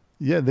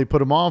 Yeah, they put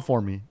them on for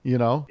me.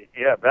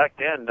 Yeah, back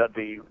then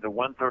the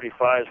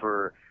 135s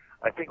were,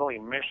 I think only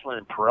Michelin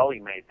and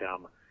Pirelli made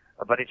them.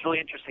 But it's really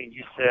interesting.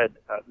 You said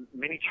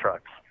mini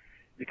trucks,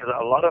 because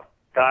a lot of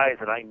guys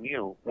that I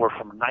knew were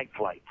from Night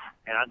Flights,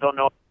 and I don't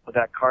know if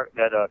that car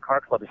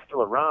club is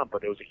still around,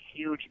 but there was a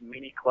huge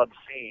mini truck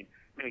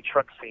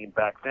scene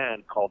back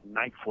then called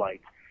Night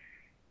Flights,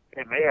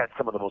 and they had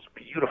some of the most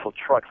beautiful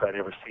trucks I'd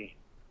ever seen.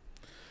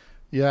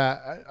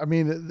 Yeah, I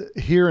mean,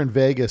 here in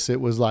Vegas, it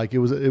was like it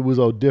was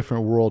a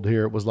different world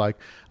here. It was like,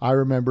 I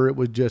remember it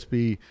would just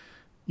be,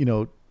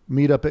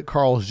 meet up at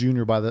Carl's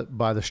Jr. by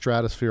the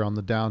Stratosphere on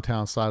the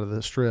downtown side of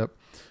the Strip.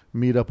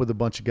 Meet up with a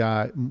bunch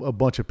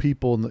of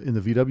people in the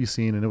VW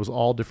scene, and it was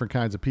all different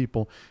kinds of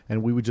people,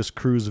 and we would just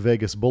cruise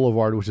Vegas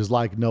Boulevard, which is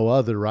like no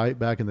other, right,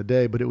 back in the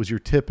day. But it was your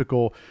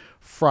typical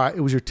Friday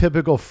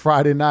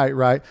night,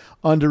 right?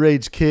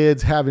 Underage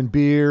kids having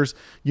beers,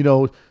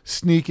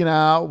 sneaking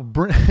out,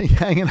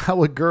 hanging out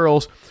with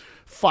girls,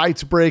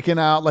 fights breaking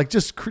out, like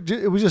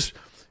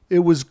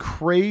it was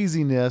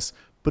craziness,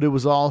 but it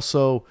was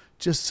also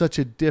just such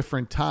a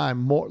different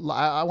time. More,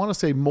 I want to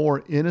say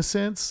more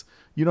innocence,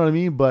 you know what I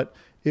mean? But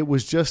it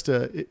was just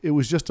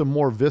a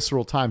more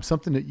visceral time,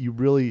 something that you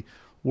really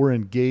were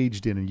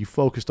engaged in, and you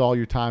focused all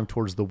your time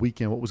towards the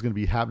weekend, what was going to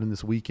be happening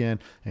this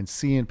weekend, and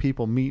seeing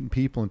people, meeting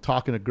people, and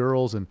talking to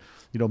girls, and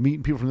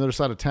meeting people from the other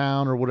side of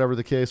town or whatever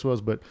the case was.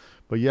 But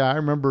yeah, I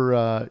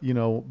remember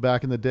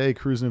back in the day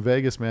cruising in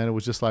Vegas, man, it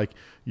was just like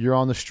you're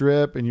on the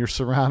Strip and you're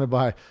surrounded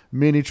by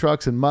mini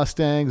trucks and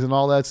Mustangs and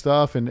all that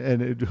stuff,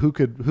 and who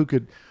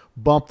could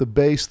bump the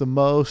bass the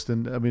most,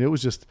 and I mean it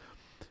was just.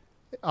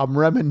 I'm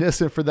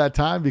reminiscent for that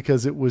time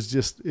because it was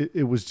just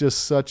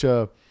such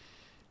a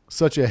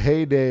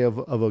heyday of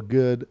a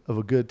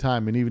good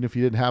time. And even if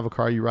you didn't have a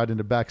car, you ride in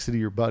the backseat of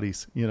your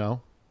buddies, Yeah,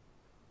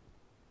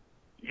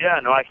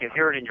 no, I can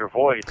hear it in your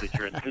voice that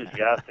you're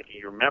enthusiastic and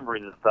you're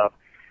remembering this stuff.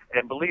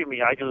 And believe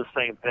me, I do the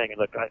same thing. And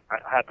look, I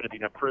happen to be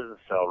in a prison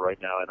cell right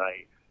now, and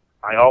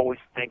I always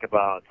think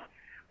about,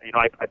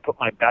 I put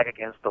my back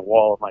against the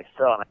wall of my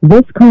cell.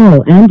 This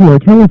call and your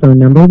telephone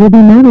number will be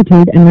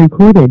monitored and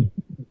recorded.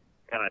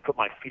 And I put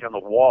my feet on the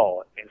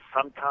wall, and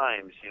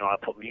sometimes, I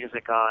put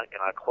music on,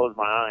 and I close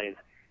my eyes,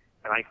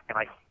 and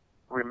I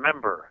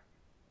remember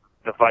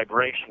the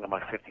vibration of my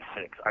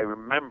 56. I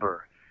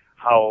remember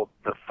how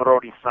the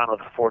throaty sound of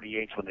the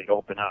 48s when they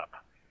open up,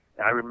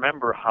 and I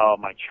remember how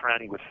my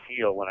tranny would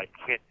feel when I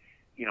hit,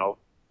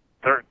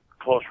 third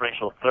close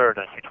ratio third,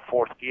 and I hit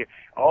fourth gear.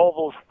 All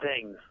those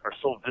things are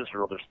so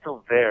visceral; they're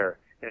still there,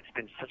 and it's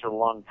been such a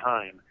long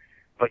time.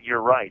 But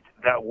you're right;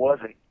 that was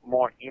a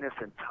more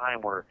innocent time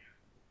where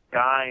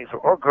guys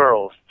or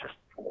girls just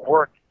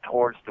worked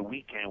towards the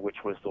weekend, which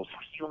was those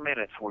few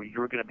minutes where you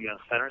were going to be on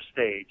center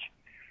stage,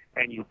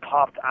 and you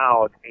popped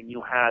out and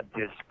you had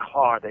this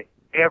car that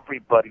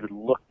everybody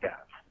looked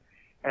at,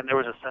 and there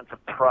was a sense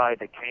of pride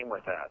that came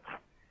with that.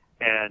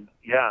 And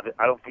yeah,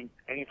 I don't think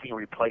anything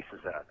replaces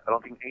that. I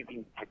don't think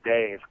anything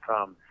today has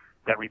come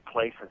that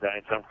replaces that.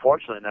 It's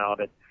unfortunate now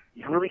that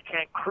you really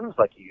can't cruise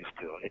like you used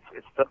to.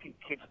 It's something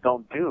kids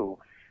don't do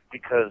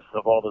because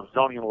of all the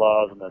zoning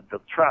laws and the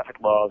traffic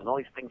laws and all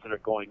these things that are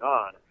going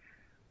on.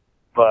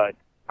 But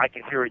I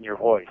can hear it in your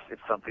voice.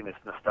 It's something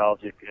that's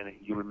nostalgic, and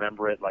you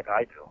remember it like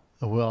I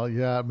do. Well,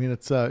 yeah. I mean,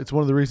 it's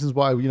one of the reasons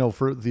why,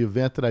 for the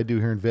event that I do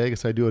here in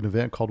Vegas, I do an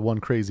event called One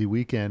Crazy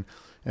Weekend,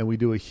 and we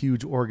do a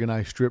huge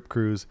organized strip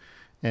cruise,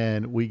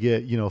 and we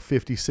get,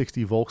 50,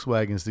 60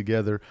 Volkswagens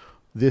together.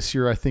 This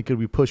year, I think it'll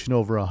be pushing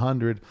over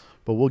 100,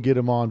 but we'll get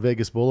them on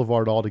Vegas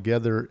Boulevard all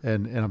together.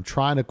 And I'm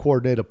trying to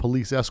coordinate a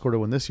police escort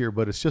one this year,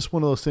 but it's just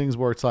one of those things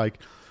where it's like,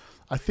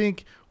 I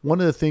think one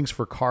of the things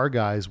for car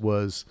guys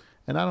was,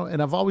 and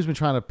I've always been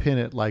trying to pin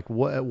it, like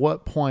at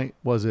what point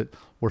was it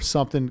where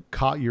something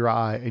caught your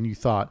eye and you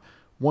thought,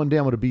 one day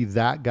I'm going to be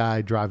that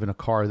guy driving a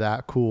car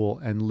that cool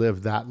and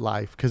live that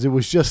life. Cause it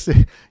was just,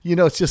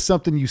 it's just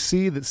something you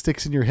see that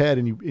sticks in your head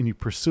and you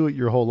pursue it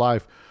your whole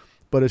life.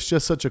 But it's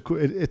just such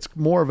it's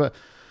more of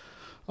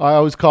I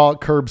always call it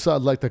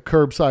curbside, like the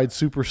curbside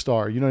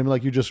superstar. You know what I mean?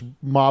 Like you're just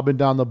mobbing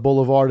down the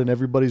boulevard and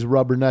everybody's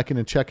rubbernecking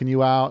and checking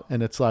you out.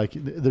 And it's like,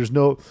 there's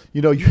no,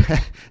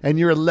 and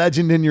you're a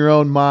legend in your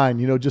own mind,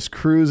 just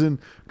cruising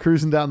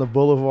down the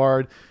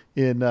boulevard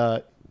in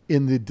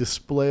the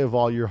display of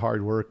all your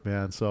hard work,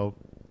 man. So,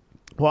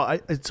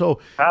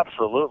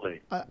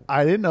 absolutely.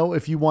 I didn't know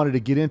if you wanted to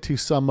get into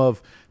some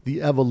of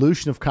the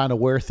evolution of kind of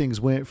where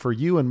things went for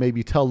you and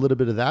maybe tell a little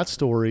bit of that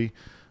story,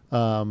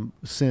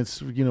 since,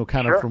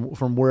 kind Sure. of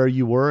from where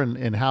you were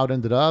and how it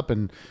ended up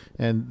and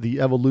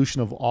the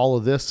evolution of all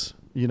of this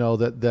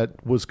that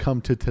was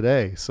come to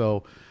today.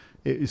 So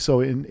in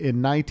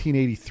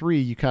 1983,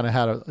 you kind of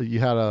had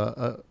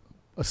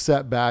a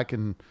setback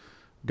and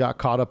got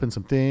caught up in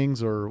some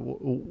things, or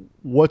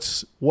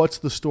what's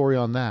the story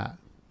on that?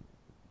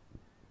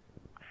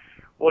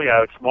 Well,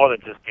 yeah, it's more than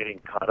just getting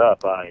caught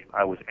up. I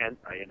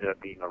ended up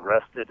being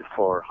arrested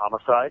for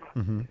homicide,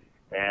 Mm-hmm.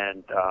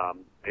 and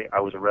I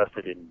was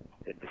arrested in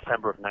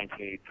December of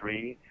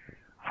 1983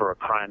 for a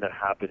crime that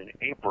happened in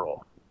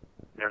April,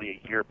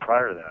 nearly a year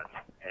prior to that.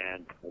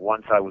 And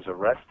once I was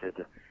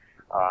arrested,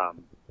 I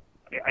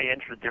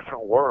entered a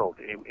different world.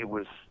 It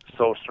was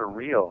so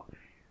surreal.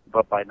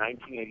 But by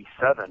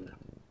 1987,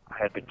 I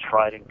had been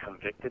tried and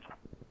convicted,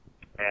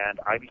 and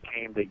I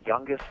became the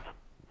youngest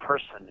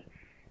person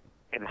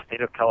in the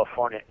state of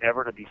California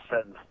ever to be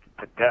sentenced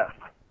to death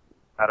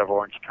out of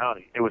Orange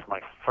County. It was my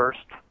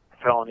first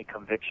felony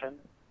conviction.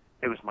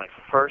 It was my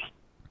first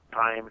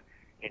time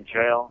in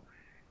jail,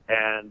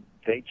 and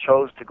they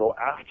chose to go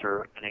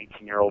after an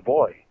 18-year-old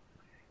boy,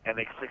 and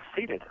they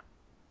succeeded.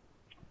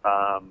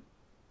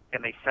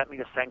 And they sent me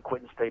to San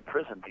Quentin State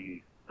Prison,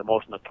 the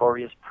most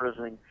notorious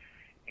prison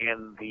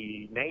in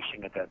the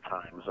nation at that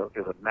time. It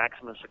was a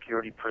maximum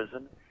security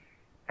prison,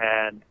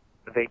 and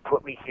they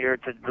put me here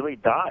to really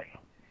die.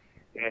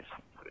 And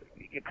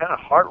it's kind of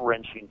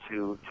heart-wrenching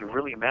to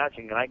really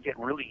imagine, and I get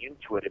really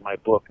into it in my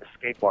book,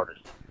 Escape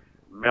Artist,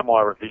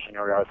 Memoir of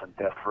Visionary Artist on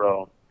Death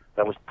Row,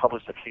 that was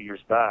published a few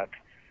years back,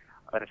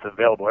 and it's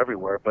available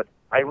everywhere. But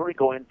I really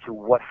go into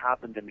what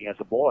happened to me as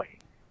a boy.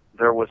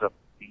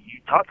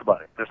 You talked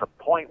about it, there's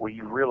a point where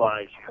you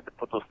realize you have to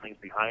put those things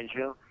behind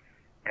you,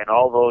 and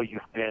although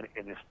you've been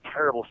in this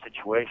terrible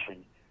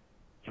situation,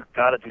 you've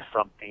got to do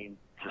something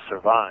to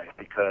survive,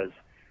 because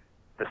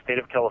the state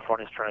of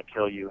California is trying to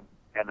kill you,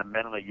 and the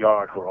men in the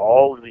yard, who are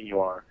all in the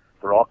yard,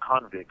 they're all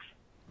convicts,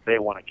 they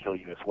want to kill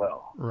you as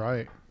well.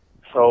 Right.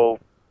 So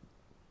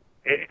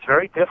it's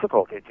very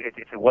difficult. It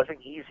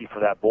wasn't easy for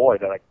that boy.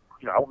 I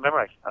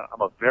remember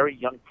I'm a very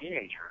young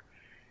teenager,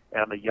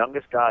 and I'm the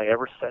youngest guy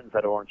ever sentenced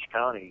out of Orange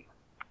County.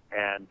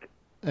 And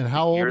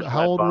how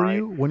old were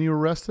you when you were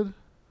arrested?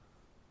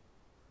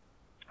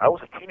 I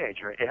was a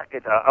teenager.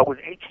 I was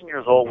 18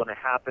 years old when it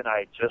happened. I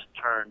had just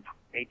turned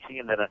 18,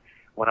 and then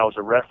when I was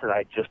arrested, I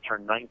had just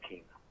turned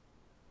 19.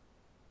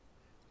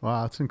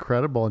 Wow, that's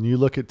incredible. And you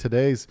look at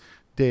today's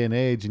day and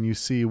age, and you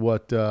see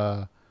what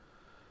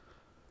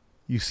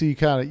you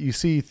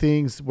see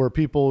things where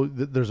people,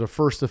 there's a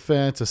first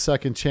offense, a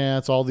second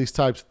chance, all these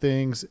types of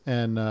things,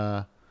 and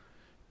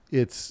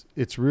it's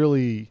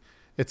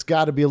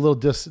got to be a little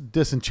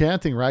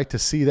disenchanting, right, to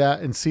see that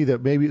and see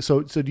that maybe.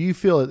 So do you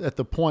feel at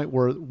the point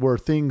where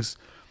things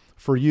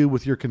for you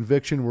with your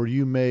conviction, where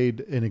you made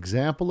an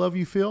example of,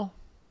 you feel?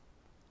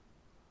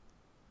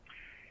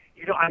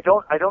 I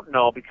don't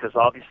know, because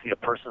obviously a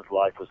person's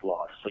life was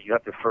lost, so you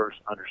have to first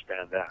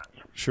understand that.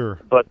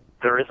 Sure. But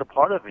there is a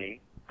part of me,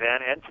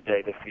 then and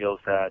today, that feels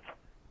that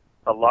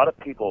a lot of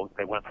people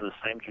that went through the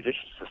same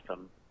judicial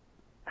system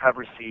have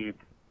received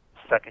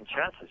second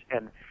chances.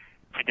 And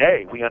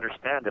today we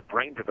understand that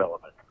brain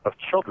development of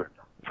children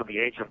from the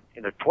age of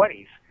in their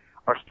 20s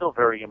are still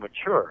very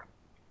immature.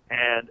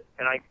 And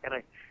I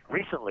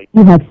recently,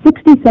 You have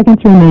 60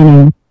 seconds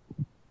remaining.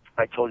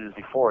 I told you this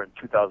before, in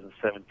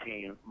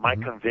 2017, my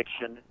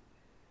conviction,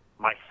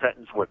 my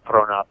sentence was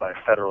thrown out by a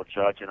federal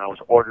judge, and I was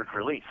ordered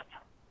released.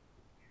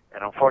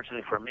 And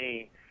unfortunately for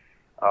me,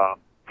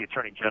 the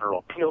Attorney General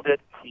appealed it.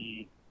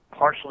 He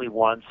partially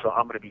won, so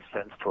I'm going to be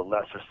sentenced to a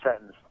lesser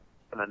sentence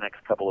in the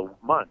next couple of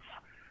months.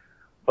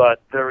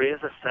 But there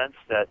is a sense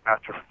that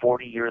after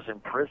 40 years in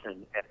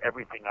prison and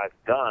everything I've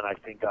done, I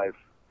think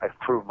I've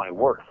proved my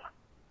worth.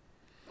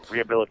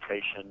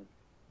 Rehabilitation,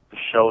 the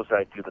shows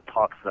I do, the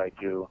talks that I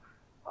do.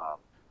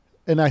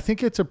 And I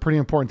think it's a pretty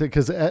important thing,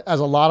 because as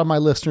a lot of my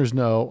listeners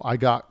know, I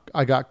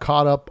got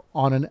caught up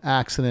on an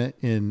accident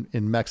in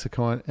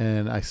Mexico,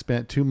 and I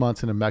spent 2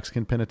 months in a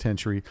Mexican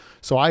penitentiary.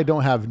 So I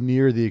don't have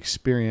near the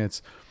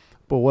experience,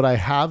 but what I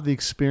have the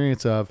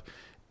experience of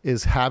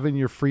is having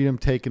your freedom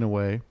taken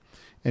away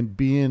and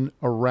being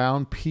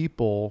around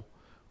people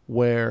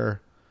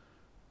where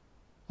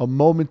a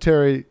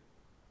momentary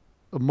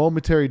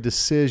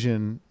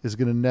decision is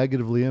going to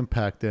negatively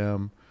impact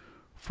them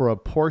for a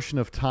portion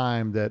of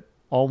time that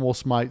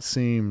almost might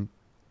seem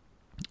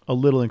a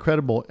little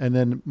incredible. And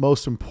then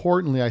most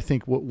importantly, I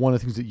think one of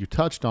the things that you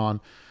touched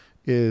on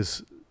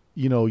is,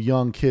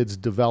 young kids'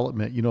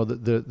 development.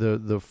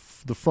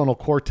 The frontal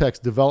cortex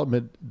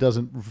development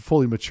doesn't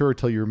fully mature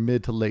till you're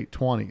mid to late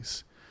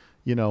 20s,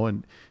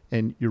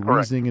 and your Correct.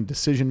 reasoning and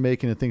decision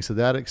making and things to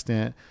that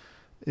extent,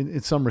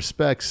 in some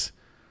respects,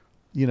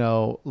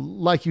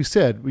 like you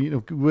said, we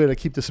had to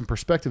keep this in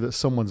perspective, that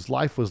someone's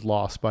life was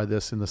lost by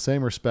this. In the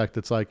same respect,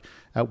 it's like,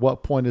 at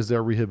what point is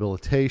there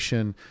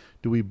rehabilitation?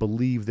 Do we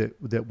believe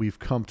that we've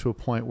come to a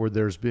point where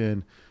there's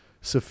been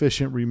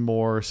sufficient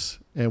remorse,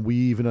 and we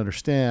even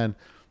understand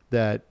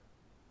that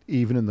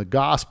even in the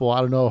gospel,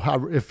 I don't know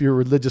if you're a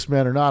religious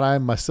man or not, I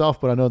am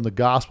myself, but I know in the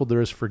gospel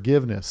there is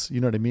forgiveness, you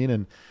know what I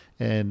mean?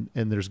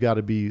 and there's got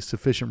to be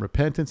sufficient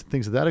repentance and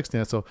things of that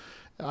extent. So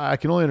I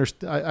can only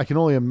understand, I can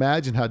only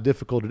imagine how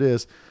difficult it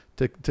is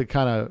to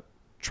kind of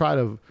try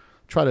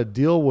to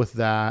deal with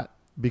that,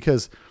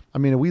 because I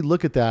mean, we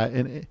look at that,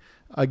 and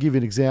I'll give you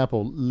an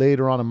example.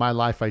 Later on in my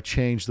life, I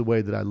changed the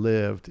way that I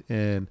lived,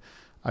 and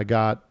I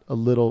got a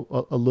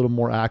little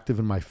more active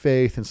in my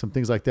faith and some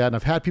things like that. And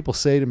I've had people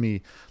say to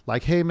me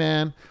like, "Hey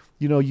man,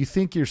 you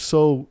think you're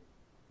so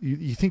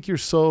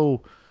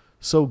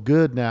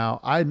good now.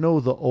 I know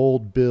the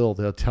old Bill,"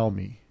 they'll tell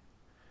me.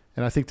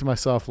 And I think to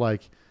myself,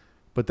 like,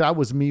 but that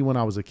was me when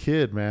I was a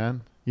kid,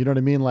 man. You know what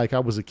I mean? Like, I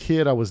was a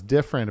kid, I was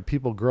different, and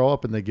people grow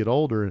up and they get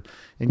older.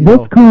 And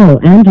this call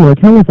and your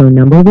telephone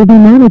number will be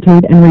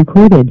monitored and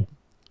recorded.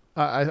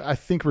 I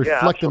think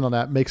reflecting on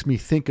that makes me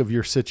think of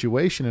your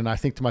situation. And I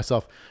think to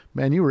myself,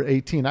 man, you were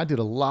 18. I did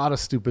a lot of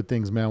stupid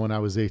things, man, when I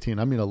was 18.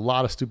 I mean, a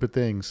lot of stupid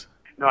things.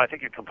 No, I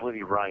think you're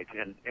completely right.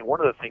 And one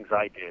of the things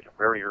I did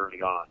very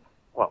early on,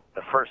 well,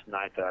 the first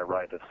night that I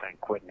arrived at San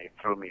Quentin, they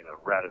threw me in a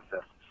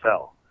rat-infested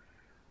cell.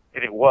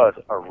 And it was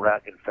a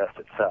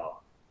rat-infested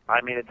cell.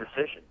 I made a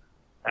decision.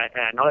 And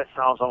I know that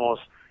sounds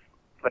almost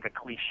like a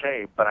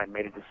cliche, but I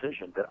made a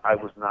decision that I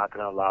was not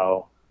going to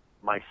allow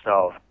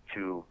myself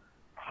to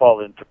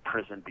fall into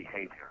prison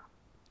behavior.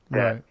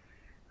 Right.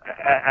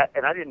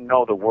 And I didn't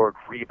know the word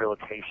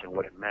rehabilitation,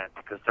 what it meant,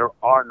 because there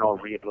are no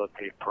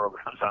rehabilitative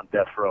programs on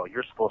death row.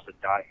 You're supposed to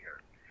die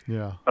here.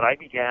 Yeah. But I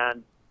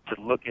began to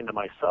look into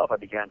myself. I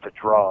began to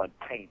draw and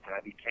paint. And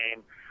I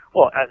became,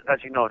 well,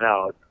 as you know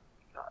now,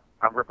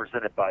 I'm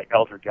represented by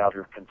Elder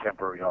Gallery of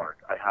Contemporary Art.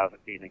 I have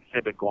an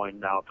exhibit going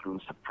now through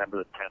September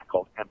the 10th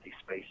called Empty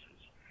Spaces.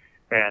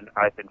 And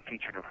I've been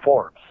featured in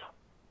Forbes.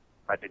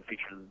 I've been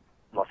featured in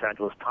Los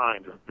Angeles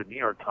Times, the New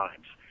York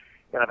Times.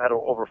 And I've had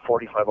over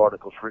 45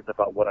 articles written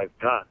about what I've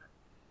done.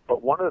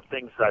 But one of the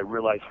things that I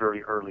realized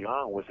very early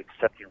on was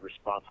accepting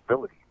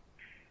responsibility.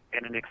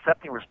 And in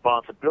accepting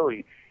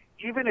responsibility,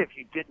 even if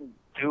you didn't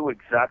do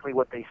exactly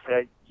what they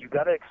said, you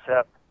got to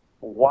accept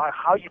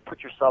how you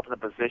put yourself in a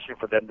position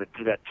for them to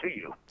do that to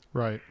you.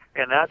 Right.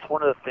 And that's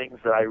one of the things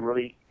that I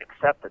really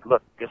accepted.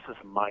 Look, this is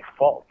my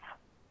fault.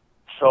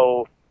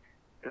 So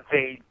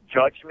they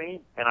judged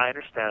me, and I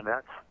understand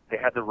that. They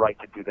had the right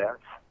to do that.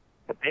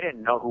 But they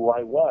didn't know who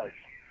I was.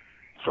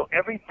 So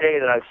every day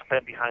that I've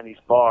spent behind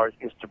these bars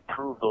is to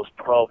prove those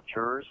 12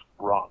 jurors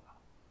wrong,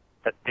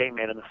 that they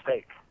made a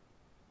mistake.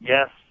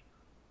 Yes,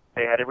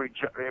 they had every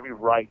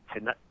right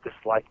to not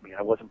dislike me.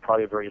 I wasn't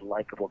probably a very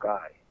likable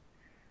guy.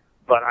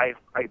 But I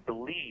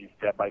believe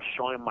that by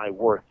showing my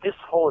worth, this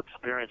whole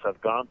experience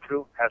I've gone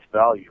through has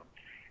value.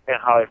 And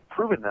how I've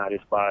proven that is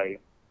by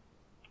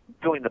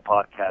doing the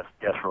podcast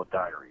Death Row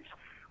Diaries,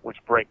 which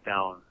breaks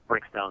down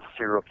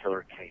serial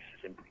killer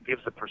cases and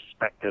gives a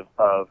perspective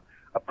of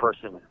a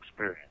person with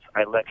experience.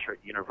 I lecture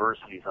at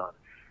universities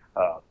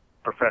on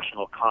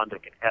professional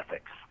conduct and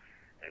ethics.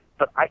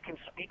 But I can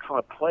speak from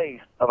a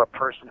place of a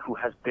person who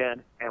has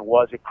been and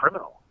was a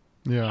criminal.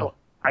 Yeah. So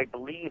I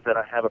believe that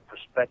I have a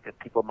perspective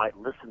people might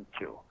listen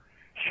to.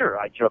 Sure,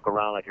 I joke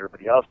around like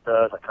everybody else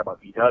does. I talk about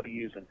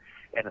VWs and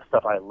the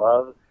stuff I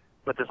love.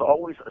 But there's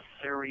always a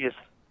serious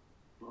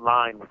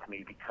line with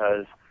me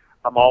because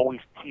I'm always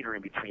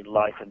teetering between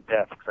life and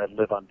death because I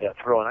live on death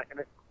row.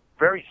 And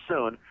very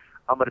soon,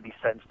 I'm going to be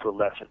sentenced to a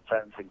lesser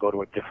sentence and go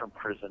to a different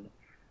prison.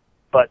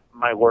 But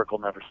my work will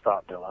never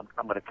stop, Bill.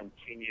 I'm going to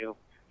continue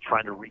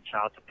trying to reach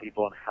out to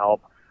people and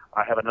help.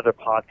 I have another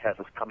podcast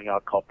that's coming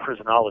out called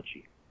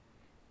Prisonology.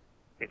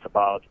 It's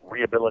about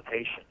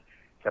rehabilitation.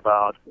 It's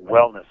about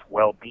wellness,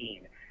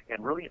 well-being,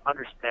 and really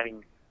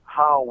understanding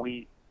how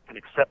we can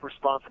accept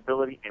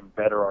responsibility and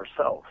better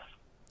ourselves.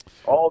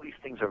 All these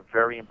things are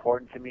very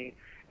important to me,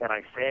 and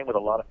I say them with a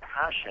lot of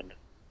passion,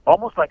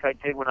 almost like I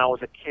did when I was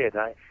a kid,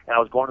 and I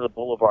was going to the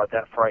Boulevard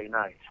that Friday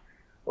night.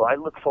 Well, I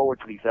look forward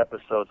to these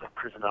episodes of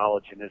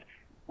Prisonology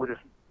with as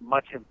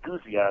much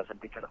enthusiasm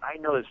because I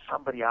know there's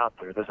somebody out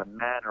there. There's a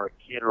man or a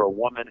kid or a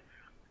woman,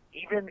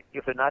 even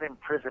if they're not in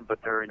prison but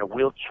they're in a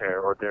wheelchair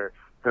or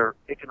their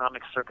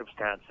economic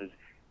circumstances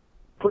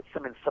puts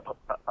them in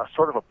a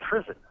sort of a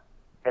prison,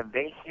 and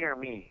they hear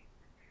me,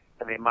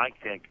 and they might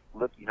think,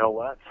 look, you know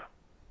what?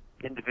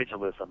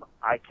 Individualism,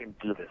 I can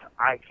do this.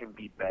 I can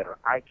be better.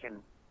 I can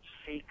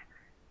seek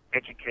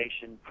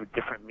education through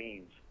different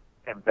means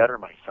and better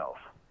myself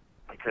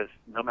because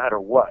no matter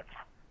what,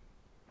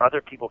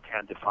 other people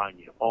can't define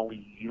you.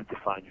 Only you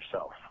define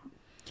yourself.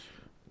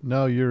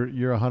 No, you're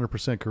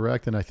 100%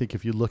 correct. And I think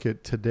if you look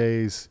at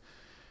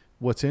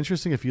what's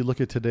interesting, if you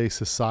look at today's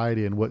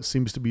society and what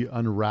seems to be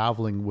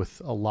unraveling with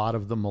a lot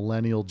of the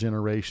millennial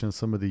generation,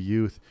 some of the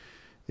youth,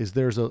 is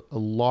there's a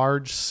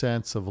large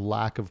sense of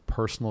lack of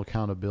personal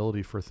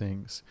accountability for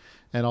things.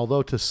 And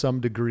although to some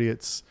degree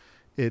it's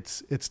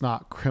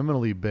not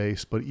criminally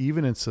based, but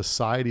even in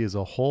society as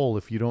a whole,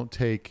 if you don't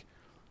take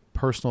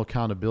personal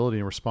accountability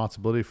and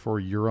responsibility for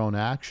your own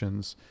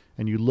actions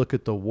and you look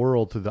at the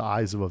world through the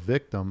eyes of a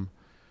victim,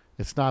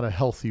 it's not a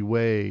healthy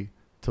way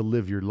to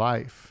live your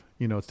life.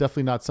 You know, it's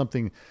definitely not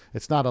something,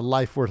 it's not a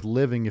life worth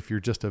living if you're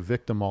just a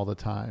victim all the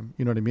time.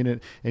 You know what I mean?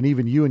 And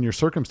even you in your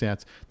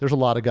circumstance, there's a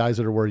lot of guys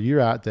that are where you're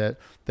at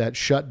that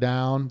shut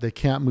down, they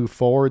can't move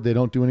forward, they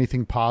don't do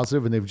anything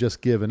positive, and they've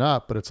just given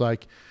up. But it's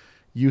like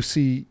you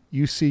see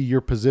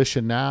your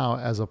position now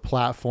as a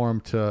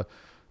platform to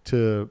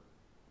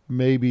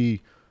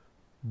maybe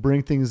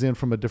bring things in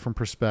from a different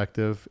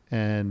perspective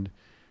and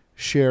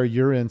share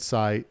your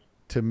insight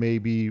to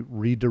maybe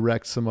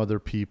redirect some other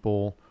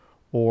people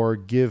or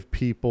give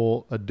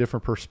people a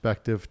different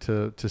perspective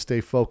to stay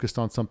focused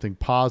on something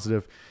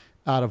positive.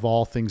 Out of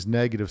all things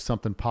negative,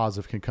 something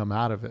positive can come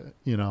out of it,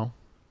 you know?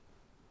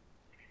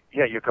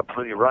 Yeah, you're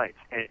completely right.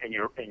 And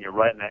you're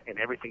right in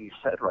everything you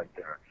said right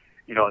there.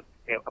 You know,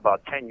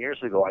 about 10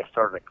 years ago, I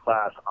started a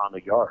class on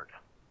the yard.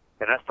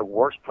 And that's the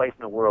worst place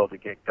in the world to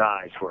get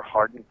guys who are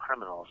hardened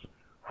criminals,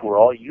 who are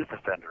all youth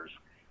offenders,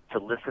 to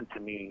listen to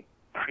me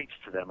preach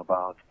to them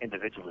about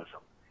individualism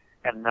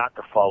and not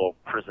to follow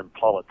prison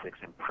politics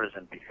and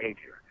prison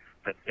behavior,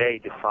 that they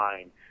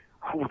define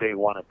who they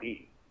want to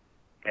be.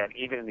 And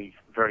even in these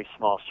very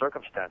small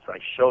circumstances, I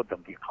showed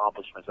them the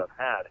accomplishments I've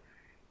had.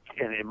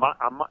 And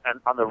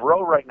on the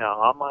road right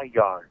now, on my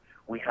yard,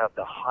 we have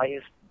the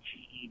highest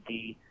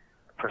GED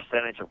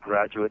percentage of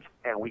graduates,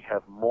 and we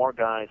have more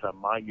guys on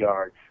my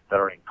yard that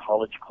are in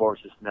college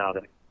courses now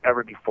than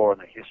ever before in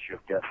the history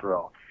of death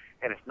row.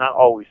 And it's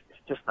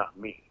just not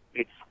me.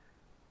 It's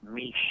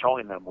me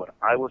showing them what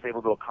I was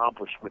able to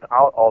accomplish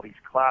without all these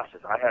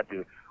classes. I had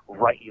to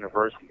write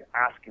university,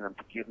 asking them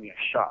to give me a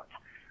shot.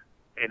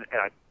 And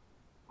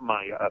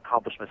my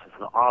accomplishments as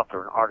an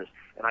author, an artist.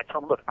 And I tell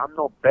them, look, I'm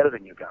no better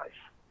than you guys.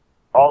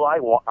 All I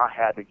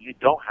have that you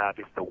don't have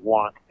is the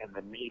want and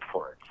the need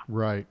for it.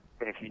 Right.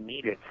 And if you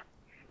need it,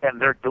 and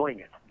they're doing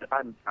it,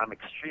 I'm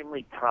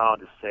extremely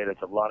proud to say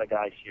there's a lot of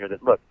guys here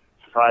that, look,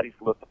 society's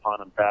looked upon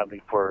them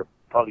badly for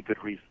probably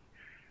good reason,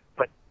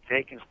 but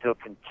they can still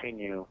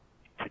continue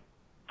to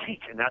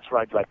teach, and that's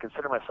what I do. I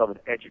consider myself an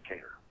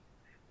educator.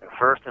 And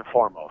first and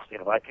foremost,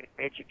 if I can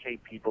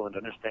educate people and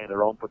understand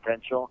their own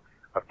potential,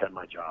 I've done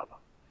my job.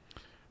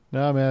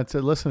 No, man.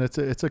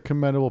 It's a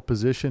commendable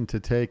position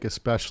to take,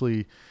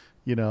 especially,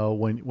 you know,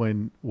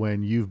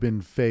 when you've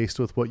been faced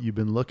with what you've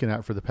been looking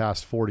at for the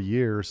past 40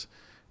 years,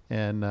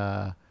 and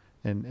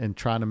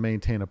trying to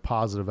maintain a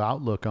positive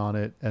outlook on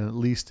it, and at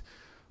least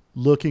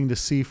looking to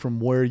see from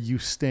where you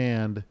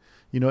stand.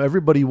 You know,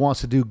 everybody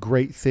wants to do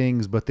great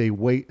things, but they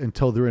wait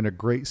until they're in a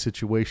great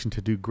situation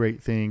to do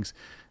great things.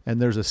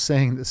 And there's a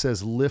saying that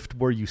says, lift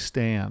where you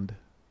stand.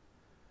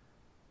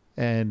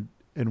 And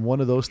one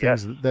of those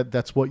things, yes,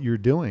 that's what you're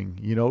doing,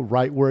 you know,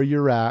 right where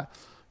you're at.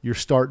 You're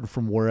starting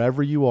from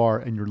wherever you are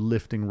and you're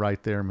lifting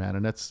right there, man.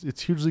 And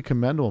it's hugely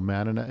commendable,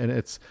 man. And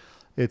it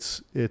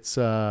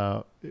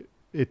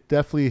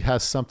definitely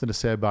has something to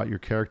say about your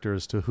character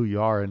as to who you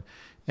are.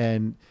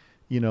 And,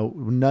 you know,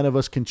 none of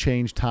us can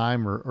change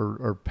time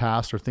or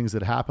past or things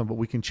that happen, but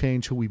we can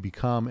change who we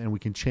become, and we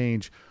can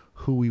change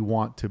who we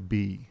want to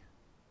be,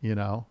 you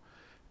know?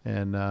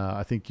 And,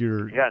 I think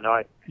you're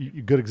a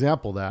good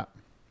example of that.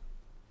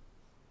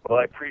 Well,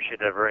 I appreciate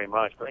that very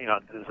much. But, you know,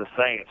 there's a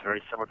saying, it's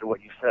very similar to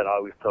what you said. I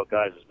always tell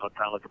guys there's no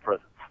time like the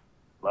present.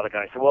 A lot of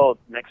guys say, well,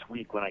 next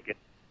week when I get,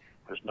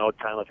 there's no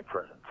time like the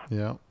present.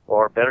 Yeah.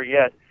 Or better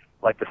yet,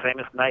 like the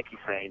famous Nike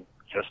saying,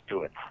 just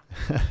do it.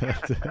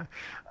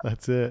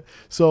 That's it.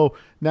 So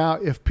now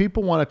if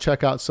people want to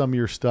check out some of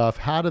your stuff,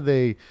 how do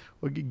they,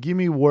 give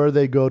me where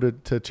they go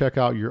to check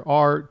out your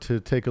art,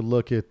 to take a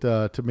look at,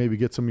 to maybe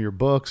get some of your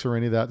books or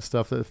any of that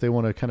stuff, that if they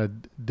want to kind of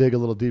dig a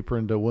little deeper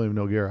into William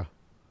Noguera.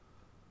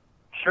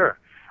 Sure.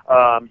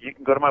 You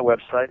can go to my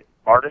website,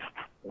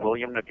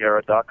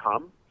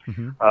 artistwilliamnoguera.com.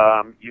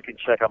 Mm-hmm. You can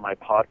check out my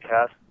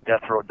podcast,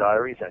 Death Row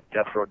Diaries, at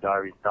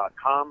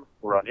deathrowdiaries.com.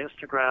 We're on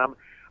Instagram.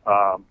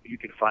 You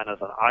can find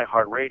us on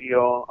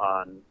iHeartRadio,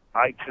 on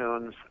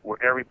iTunes,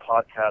 where every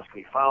podcast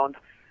can be found.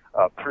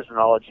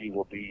 Prisonology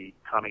will be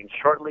coming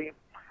shortly.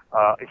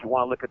 If you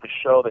want to look at the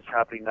show that's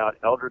happening now at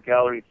Elder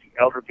Gallery, it's the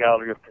Elder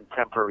Gallery of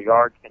Contemporary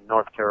Art in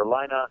North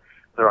Carolina.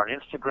 They're on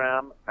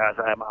Instagram, as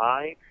am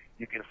I.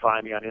 You can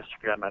find me on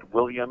Instagram at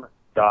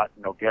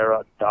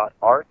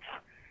william.noguera.art.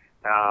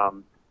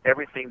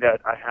 Everything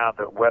that I have,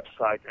 the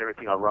website,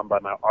 everything are run by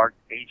my art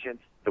agent,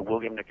 the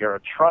William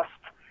Noguera Trust.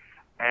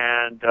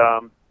 And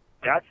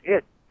that's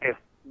it. If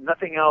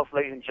nothing else,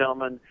 ladies and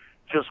gentlemen,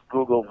 just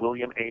Google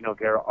William A.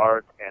 Noguera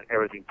Art and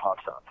everything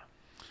pops up.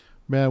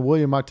 Man,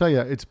 William, I tell you,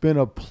 it's been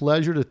a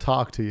pleasure to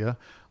talk to you.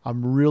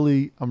 I'm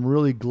really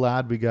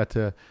glad we got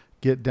to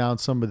get down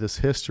some of this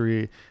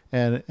history,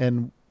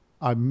 and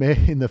I may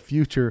in the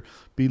future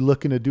be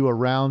looking to do a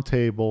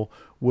roundtable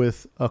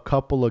with a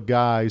couple of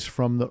guys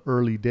from the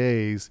early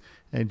days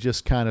and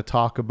just kind of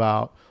talk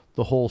about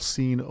the whole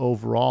scene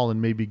overall,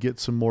 and maybe get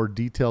some more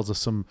details of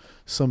some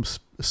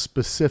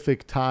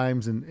specific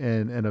times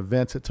and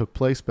events that took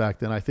place back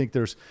then. I think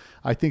there's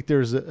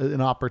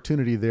an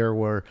opportunity there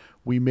where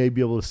we may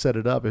be able to set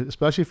it up,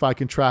 especially if I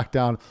can track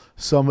down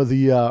some of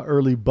the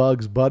early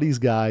Bugs Buddies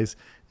guys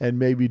and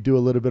maybe do a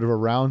little bit of a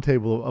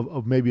roundtable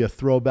of maybe a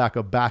throwback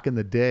of back in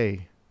the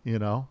day, you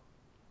know?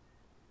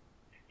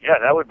 Yeah,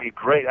 that would be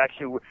great.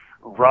 Actually,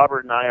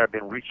 Robert and I have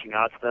been reaching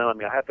out to them. I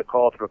mean, I have to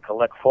call through a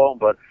collect phone,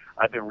 but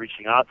I've been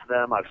reaching out to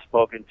them. I've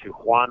spoken to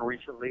Juan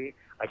recently.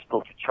 I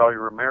spoke to Charlie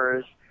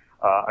Ramirez.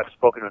 I've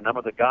spoken to a number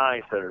of the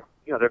guys that are,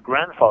 they're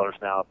grandfathers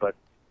now, but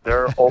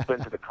they're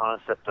open to the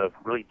concept of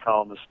really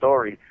telling the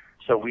story.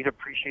 So we'd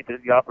appreciate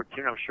the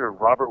opportunity. I'm sure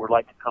Robert would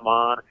like to come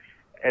on,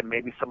 and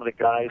maybe some of the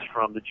guys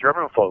from the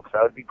German folks.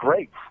 That would be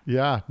great.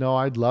 Yeah, no,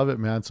 I'd love it,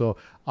 man. So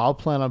I'll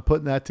plan on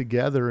putting that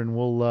together, and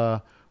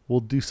we'll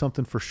do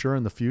something for sure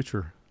in the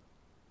future.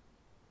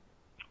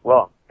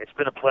 Well, it's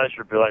been a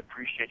pleasure, Bill. I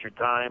appreciate your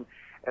time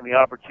and the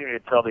opportunity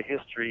to tell the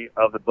history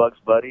of the Bugs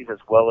Buddies, as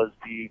well as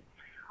the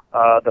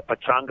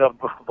Pachanga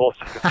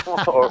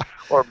Bolshevik,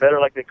 or better,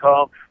 like they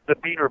call them, the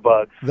Beaner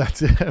Bugs.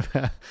 That's it,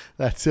 man.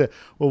 That's it.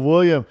 Well,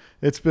 William,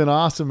 it's been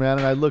awesome, man,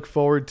 and I look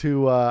forward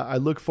to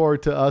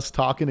us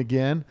talking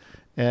again.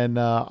 And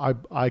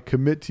I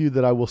commit to you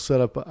that I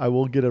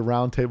will get a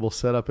roundtable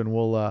set up, and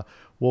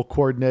we'll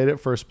coordinate it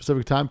for a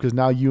specific time, because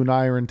now you and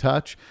I are in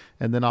touch,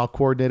 and then I'll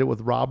coordinate it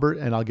with Robert,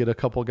 and I'll get a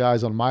couple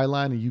guys on my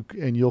line,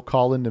 and you'll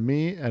call into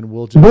me, and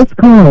we'll just. This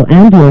call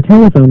and your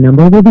telephone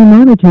number will be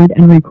monitored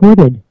and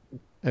recorded.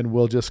 And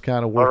we'll just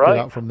kind of work it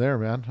out from there,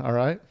 man. All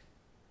right?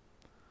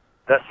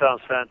 That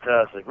sounds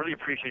fantastic. Really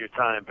appreciate your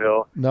time,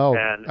 Bill. No,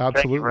 and absolutely.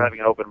 Thank you for having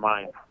an open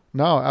mind.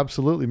 No,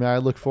 absolutely, man. I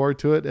look forward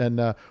to it,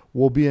 and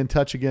we'll be in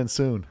touch again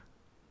soon.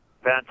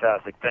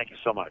 Fantastic. Thank you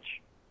so much.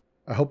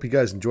 I hope you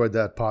guys enjoyed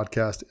that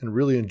podcast and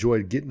really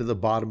enjoyed getting to the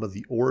bottom of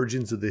the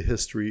origins of the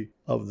history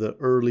of the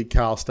early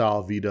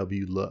Cal-style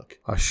VW look.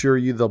 I assure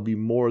you there'll be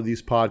more of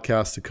these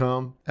podcasts to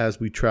come as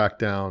we track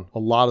down a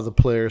lot of the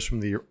players from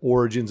the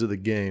origins of the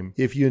game.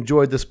 If you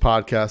enjoyed this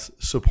podcast,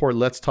 support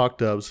Let's Talk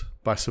Dubs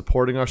by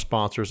supporting our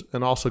sponsors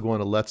and also going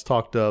to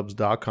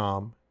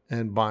letstalkdubs.com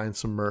and buying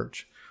some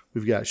merch.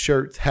 We've got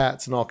shirts,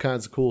 hats, and all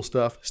kinds of cool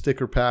stuff,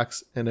 sticker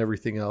packs, and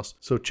everything else.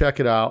 So check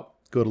it out.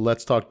 Go to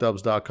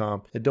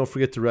letstalkdubs.com, and don't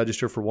forget to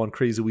register for One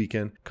Crazy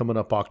Weekend coming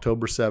up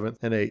October 7th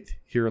and 8th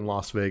here in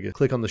Las Vegas.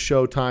 Click on the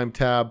Showtime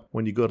tab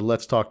when you go to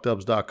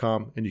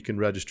letstalkdubs.com, and you can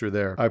register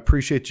there. I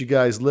appreciate you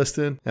guys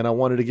listening, and I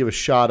wanted to give a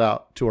shout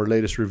out to our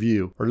latest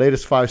review. Our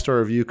latest 5-star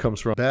review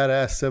comes from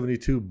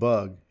Badass72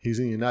 Bug. He's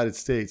in the United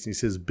States, and he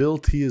says, Bill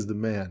T is the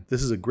man.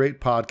 This is a great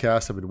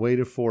podcast. I've been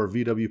waiting for a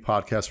VW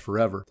podcast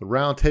forever. The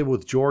Roundtable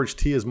with George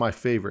T is my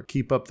favorite.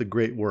 Keep up the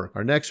great work.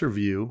 Our next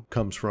review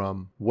comes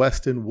from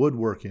Weston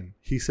Woodworking.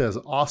 He says,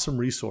 awesome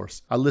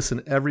resource. I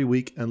listen every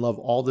week and love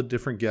all the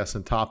different guests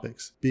and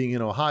topics. Being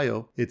in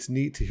Ohio, it's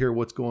neat to hear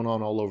what's going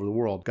on all over the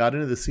world. Got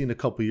into the scene a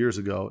couple years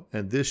ago,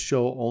 and this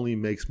show only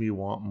makes me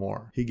want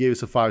more. He gave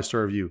us a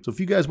 5-star review. So if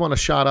you guys want a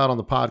shout out on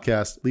the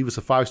podcast, leave us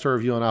a 5-star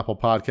review on Apple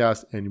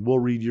Podcasts, and we'll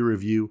read your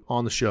review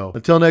on the show.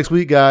 Until next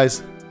week,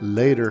 guys.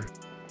 Later.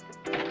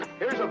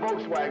 Here's a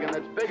Volkswagen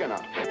that's big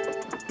enough.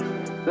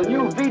 The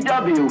new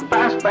VW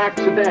Fastback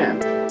sedan.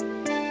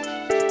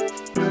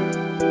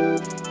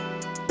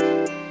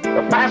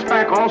 The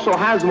Fastback also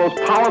has the most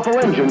powerful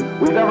engine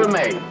we've ever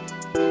made.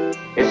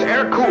 It's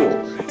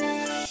air-cooled.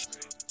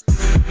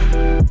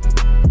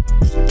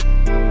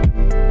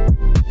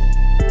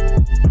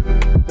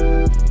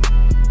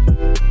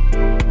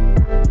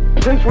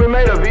 Since we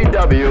made a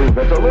VW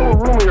that's a little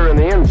roomier in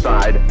the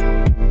inside,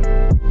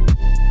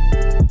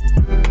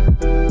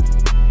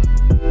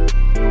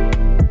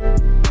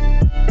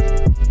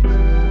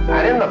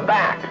 and in the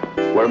back,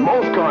 where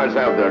most cars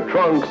have their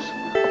trunks,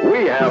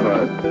 we have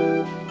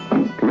a...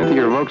 Come into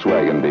your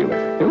Volkswagen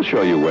dealer. He'll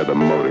show you where the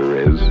motor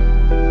is.